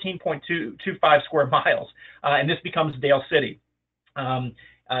 14.225 square miles, and this becomes Dale City.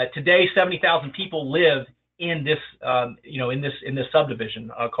 Today, 70,000 people live in this, in this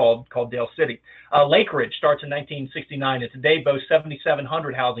subdivision called Dale City. Lake Ridge starts in 1969 and today boasts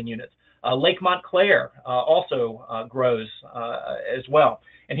 7,700 housing units. Lake Montclair also grows as well.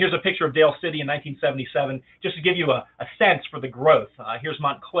 And here's a picture of Dale City in 1977, just to give you a sense for the growth. Here's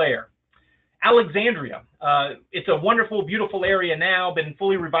Montclair. Alexandria, it's a wonderful, beautiful area now, been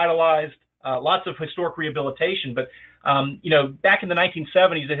fully revitalized, lots of historic rehabilitation, but back in the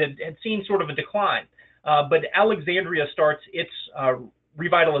 1970s, it had seen sort of a decline. But Alexandria starts its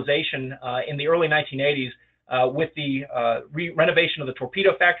revitalization in the early 1980s with the renovation of the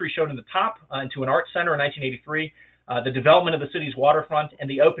torpedo factory shown in the top into an art center in 1983, the development of the city's waterfront, and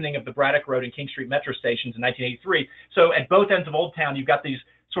the opening of the Braddock Road and King Street metro stations in 1983. So at both ends of Old Town, you've got these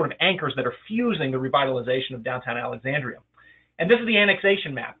sort of anchors that are fusing the revitalization of downtown Alexandria. And this is the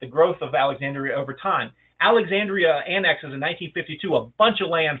annexation map, the growth of Alexandria over time. Alexandria annexes in 1952 a bunch of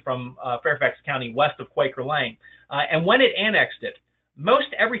land from Fairfax County west of Quaker Lane. And when it annexed it, most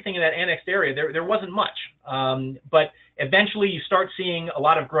everything in that annexed area, there wasn't much. But eventually you start seeing a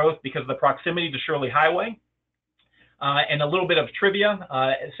lot of growth because of the proximity to Shirley Highway. And a little bit of trivia,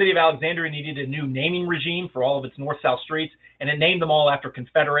 the city of Alexandria needed a new naming regime for all of its north-south streets, and it named them all after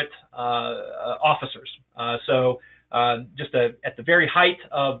Confederate officers. Just at the very height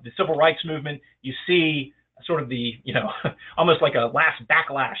of the civil rights movement, you see sort of the, almost like a last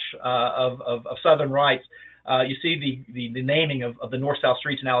backlash of Southern rights. You see the naming of the north-south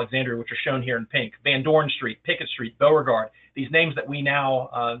streets in Alexandria, which are shown here in pink. Van Dorn Street, Pickett Street, Beauregard, these names that we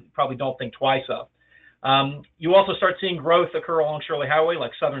now probably don't think twice of. You also start seeing growth occur along Shirley Highway,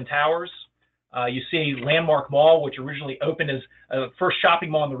 like Southern Towers. You see Landmark Mall, which originally opened as a first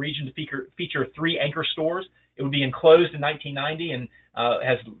shopping mall in the region to feature 3 anchor stores. It would be enclosed in 1990 and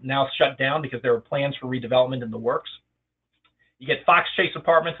has now shut down because there are plans for redevelopment in the works. You get Fox Chase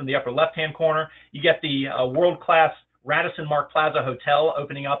Apartments in the upper left-hand corner. You get the world-class Radisson Mark Plaza Hotel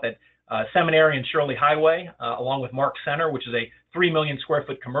opening up at Seminary and Shirley Highway, along with Mark Center, which is a 3 million square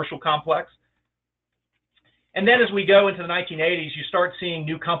foot commercial complex. And then as we go into the 1980s, you start seeing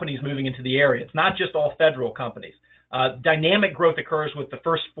new companies moving into the area. It's not just all federal companies. Dynamic growth occurs with the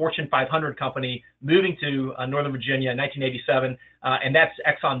first Fortune 500 company moving to Northern Virginia in 1987, and that's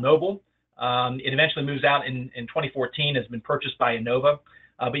ExxonMobil. It eventually moves out in 2014, has been purchased by Innova.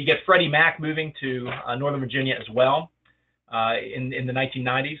 But you get Freddie Mac moving to Northern Virginia as well in the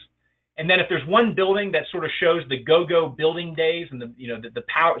 1990s. And then if there's one building that sort of shows the go-go building days and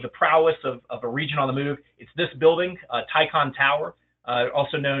the prowess of a region on the move, it's this building, Tycon Tower,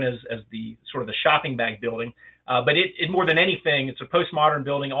 also known as the sort of the shopping bag building. But it more than anything, it's a postmodern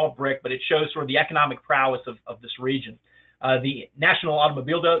building, all brick, but it shows sort of the economic prowess of this region. The National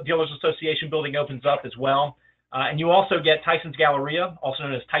Automobile Dealers Association building opens up as well. And you also get Tyson's Galleria, also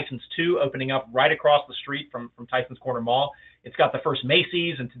known as Tyson's 2, opening up right across the street from Tyson's Corner Mall. It's got the first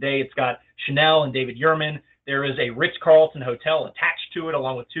Macy's, and today it's got Chanel and David Yurman. There is a Ritz-Carlton hotel attached to it,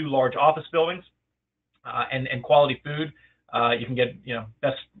 along with 2 large office buildings and quality food. You can get,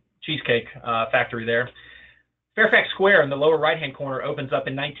 best cheesecake factory there. Fairfax Square in the lower right-hand corner opens up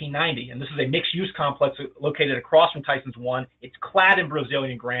in 1990, and this is a mixed-use complex located across from Tyson's 1. It's clad in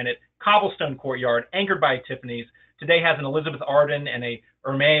Brazilian granite, cobblestone courtyard, anchored by a Tiffany's. Today has an Elizabeth Arden and a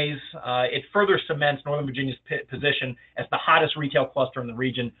Hermes. It further cements Northern Virginia's position as the hottest retail cluster in the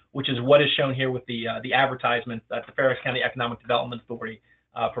region, which is what is shown here with the advertisement that the Fairfax County Economic Development Authority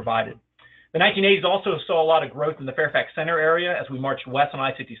provided. The 1980s also saw a lot of growth in the Fairfax Center area as we marched west on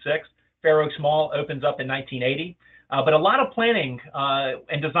I-56. Fair Oaks Mall opens up in 1980. But a lot of planning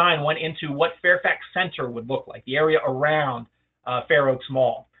and design went into what Fairfax Center would look like, the area around Fair Oaks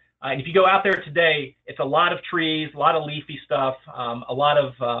Mall. And if you go out there today, it's a lot of trees, a lot of leafy stuff, a lot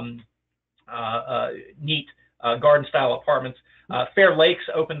of neat garden-style apartments. Fair Lakes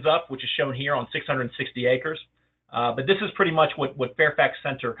opens up, which is shown here on 660 acres. But this is pretty much what Fairfax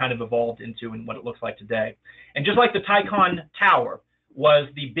Center kind of evolved into and what it looks like today. And just like the Tycon Tower was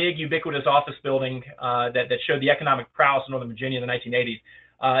the big ubiquitous office building that showed the economic prowess of Northern Virginia in the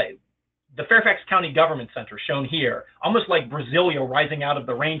 1980s, the Fairfax County Government Center, shown here, almost like Brasilia rising out of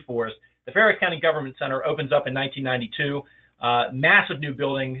the rainforest, the Fairfax County Government Center opens up in 1992. Massive new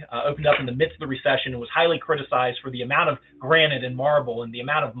building, opened up in the midst of the recession and was highly criticized for the amount of granite and marble and the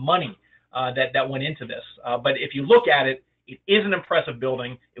amount of money that went into this. But if you look at it, it is an impressive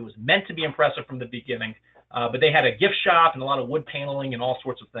building. It was meant to be impressive from the beginning, but they had a gift shop and a lot of wood paneling and all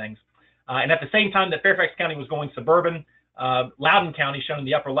sorts of things. And at the same time that Fairfax County was going suburban, Loudoun County, shown in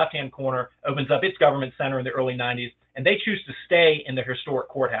the upper left-hand corner, opens up its government center in the early 90s, and they choose to stay in the historic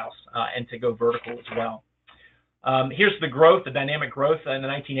courthouse and to go vertical as well. Here's the growth, the dynamic growth in the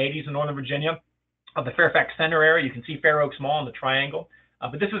 1980s in Northern Virginia of the Fairfax Center area. You can see Fair Oaks Mall in the triangle,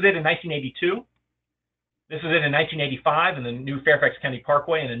 but this is it in 1982. This is it in 1985, and the new Fairfax County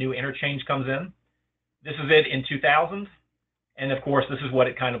Parkway and a new interchange comes in. This is it in 2000, and of course, this is what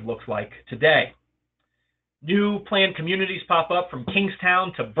it kind of looks like today. New planned communities pop up from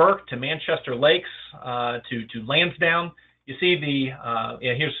Kingstown to Burke to Manchester Lakes to Lansdowne. You see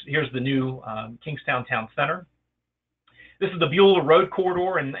here's the new Kingstown Town Center. This is the Beulah Road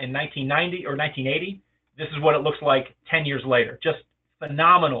corridor in 1990 or 1980. This is what it looks like 10 years later. Just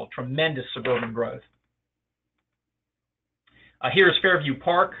phenomenal, tremendous suburban growth. Here's Fairview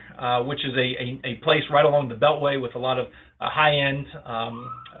Park, which is a place right along the Beltway with a lot of high-end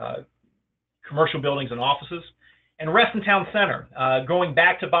commercial buildings and offices. And Reston Town Center, going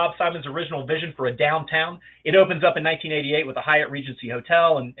back to Bob Simon's original vision for a downtown, it opens up in 1988 with a Hyatt Regency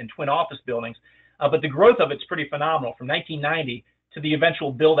Hotel and twin office buildings. But the growth of it's pretty phenomenal from 1990 to the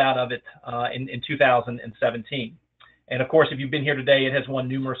eventual build out of it in 2017. And of course, if you've been here today, it has won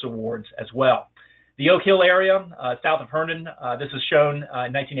numerous awards as well. The Oak Hill area, south of Herndon, this is shown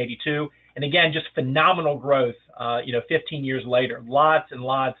in 1982. And again, just phenomenal growth, 15 years later, lots and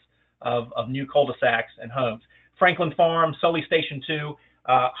lots of new cul-de-sacs and homes. Franklin Farm, Sully Station 2,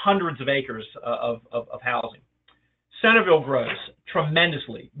 hundreds of acres of housing. Centerville grows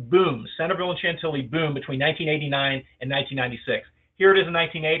tremendously, booms. Centerville and Chantilly boom between 1989 and 1996. Here it is in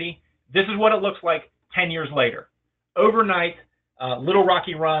 1980. This is what it looks like 10 years later. Overnight, Little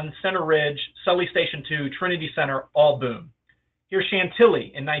Rocky Run, Center Ridge, Sully Station 2, Trinity Center, all boom. Here's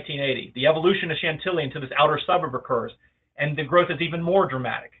Chantilly in 1980. The evolution of Chantilly into this outer suburb occurs, and the growth is even more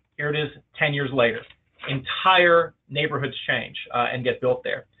dramatic. Here it is 10 years later. Entire neighborhoods change and get built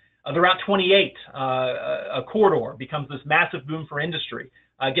there. The Route 28 a corridor becomes this massive boom for industry.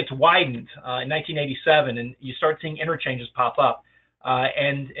 It gets widened in 1987, and you start seeing interchanges pop up,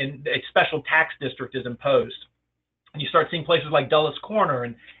 and a special tax district is imposed. And you start seeing places like Dulles Corner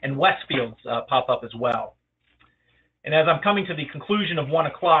and Westfields pop up as well. And as I'm coming to the conclusion of 1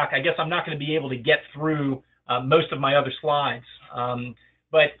 o'clock, I guess I'm not going to be able to get through most of my other slides.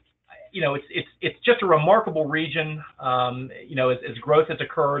 But it's just a remarkable region. As growth has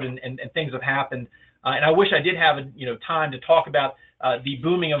occurred and things have happened. And I wish I did have time to talk about the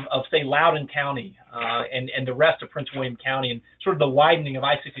booming of say Loudoun County and the rest of Prince William County, and sort of the widening of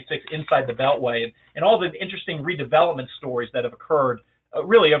I-66 inside the Beltway, and all the interesting redevelopment stories that have occurred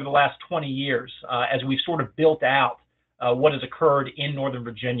really over the last 20 years as we've sort of built out what has occurred in Northern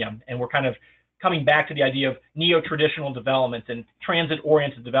Virginia. And we're kind of coming back to the idea of neo-traditional development and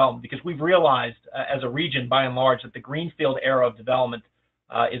transit-oriented development, because we've realized as a region, by and large, that the greenfield era of development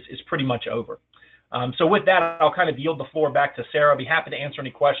is pretty much over. So with that, I'll kind of yield the floor back to Sarah. I'll be happy to answer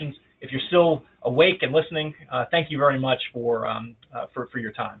any questions. If you're still awake and listening, thank you very much for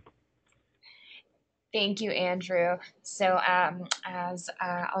your time. Thank you, Andrew. So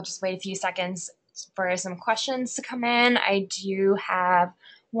I'll just wait a few seconds for some questions to come in. I do have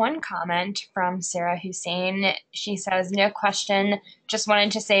one comment from Sarah Hussein. She says, no question, just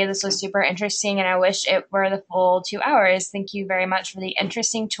wanted to say this was super interesting and I wish it were the full 2 hours. Thank you very much for the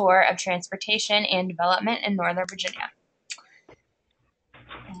interesting tour of transportation and development in Northern Virginia.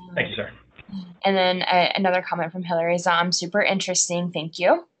 Thank you, sir. And then another comment from Hillary Zom, super interesting, thank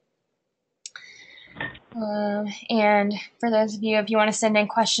you. And for those of you, if you want to send in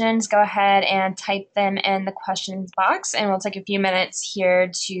questions, go ahead and type them in the questions box, and we'll take a few minutes here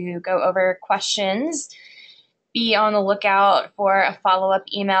to go over questions. Be on the lookout for a follow-up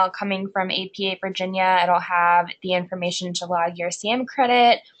email coming from APA Virginia. It'll have the information to log your CM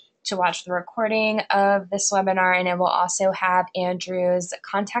credit, to watch the recording of this webinar, and it will also have Andrew's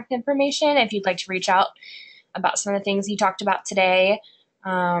contact information if you'd like to reach out about some of the things he talked about today.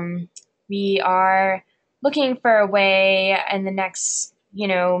 We are looking for a way in the next,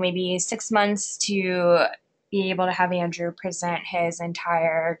 maybe 6 months to be able to have Andrew present his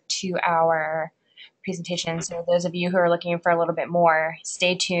entire 2-hour presentation. So those of you who are looking for a little bit more,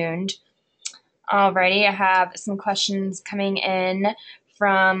 stay tuned. Alrighty, I have some questions coming in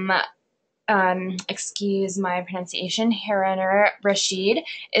from, excuse my pronunciation, Hariner Rashid.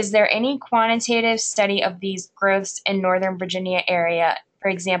 Is there any quantitative study of these growths in Northern Virginia area? For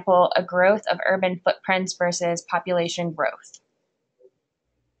example, a growth of urban footprints versus population growth?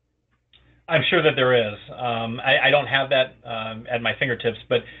 I'm sure that there is. I don't have that at my fingertips,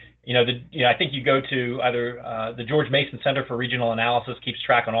 but I think you go to either the George Mason Center for Regional Analysis keeps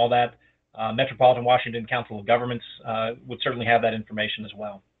track on all that. Metropolitan Washington Council of Governments would certainly have that information as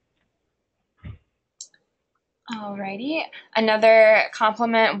well. Alrighty, another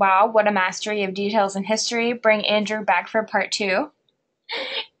compliment. Wow, what a mastery of details and history. Bring Andrew back for part 2.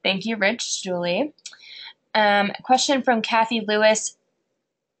 Thank you, Rich, Julie. Question from Kathy Lewis.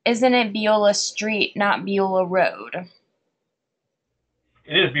 Isn't it Beulah Street, not Beulah Road?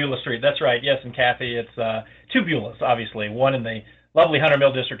 It is Beulah Street. That's right. Yes, and Kathy, it's 2 Beulahs, obviously. One in the lovely Hunter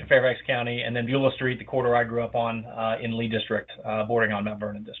Mill District of Fairfax County, and then Beulah Street, the corridor I grew up on in Lee District, bordering on Mount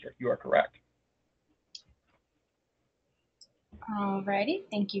Vernon District. You are correct. Alrighty,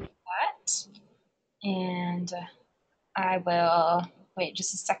 thank you for that. And I will wait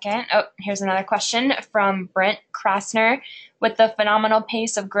just a second. Oh, here's another question from Brent Krasner. With the phenomenal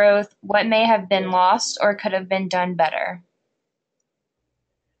pace of growth, what may have been lost or could have been done better?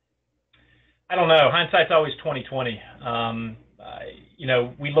 I don't know. Hindsight's always 20/20.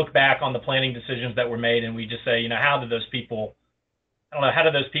 We look back on the planning decisions that were made and we just say, how did those people,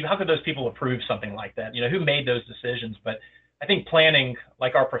 how could those people approve something like that? Who made those decisions? But I think planning,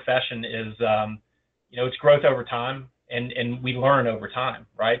 like our profession, is, it's growth over time. And we learn over time,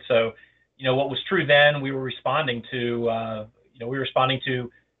 right? So, what was true then, we were responding to,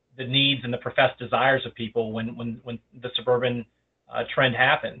 the needs and the professed desires of people when the suburban trend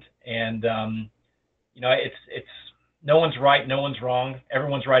happened. And, it's no one's right, no one's wrong.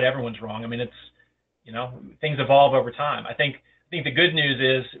 Everyone's right, everyone's wrong. I mean, things evolve over time. I think the good news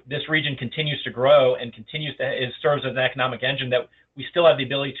is this region continues to grow and serves as an economic engine that we still have the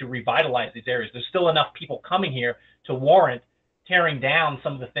ability to revitalize these areas. There's still enough people coming here to warrant tearing down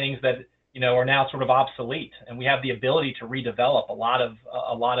some of the things that are now sort of obsolete, and we have the ability to redevelop a lot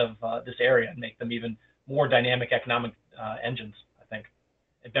of this area and make them even more dynamic economic engines. I think,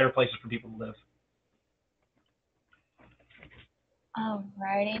 and better places for people to live.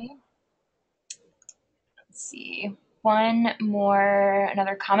 Alrighty. Let's see.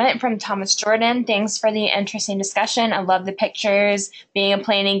 Another comment from Thomas Jordan. Thanks for the interesting discussion. I love the pictures. Being a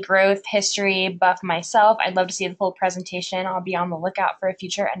planning growth history buff myself, I'd love to see the full presentation. I'll be on the lookout for a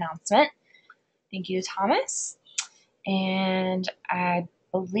future announcement. Thank you, Thomas. And I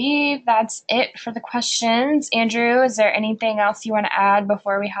believe that's it for the questions. Andrew, is there anything else you want to add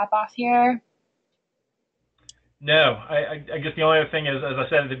before we hop off here? No, I guess the only other thing is, as I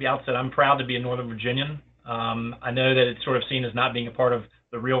said at the outset, I'm proud to be a Northern Virginian. I know that it's sort of seen as not being a part of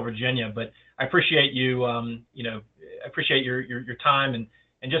the real Virginia, but I appreciate you, I appreciate your time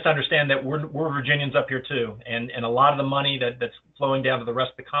and just understand that we're Virginians up here too, and a lot of the money that's flowing down to the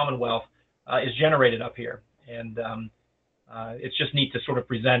rest of the Commonwealth is generated up here, and it's just neat to sort of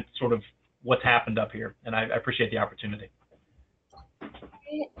present sort of what's happened up here, and I appreciate the opportunity.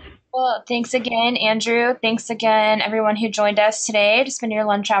 Well, thanks again, Andrew. Thanks again, everyone who joined us today to spend your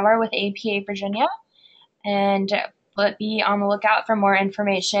lunch hour with APA Virginia. And be on the lookout for more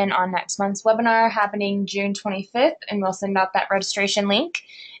information on next month's webinar happening June 25th, and we'll send out that registration link.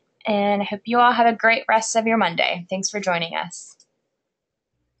 And I hope you all have a great rest of your Monday. Thanks for joining us.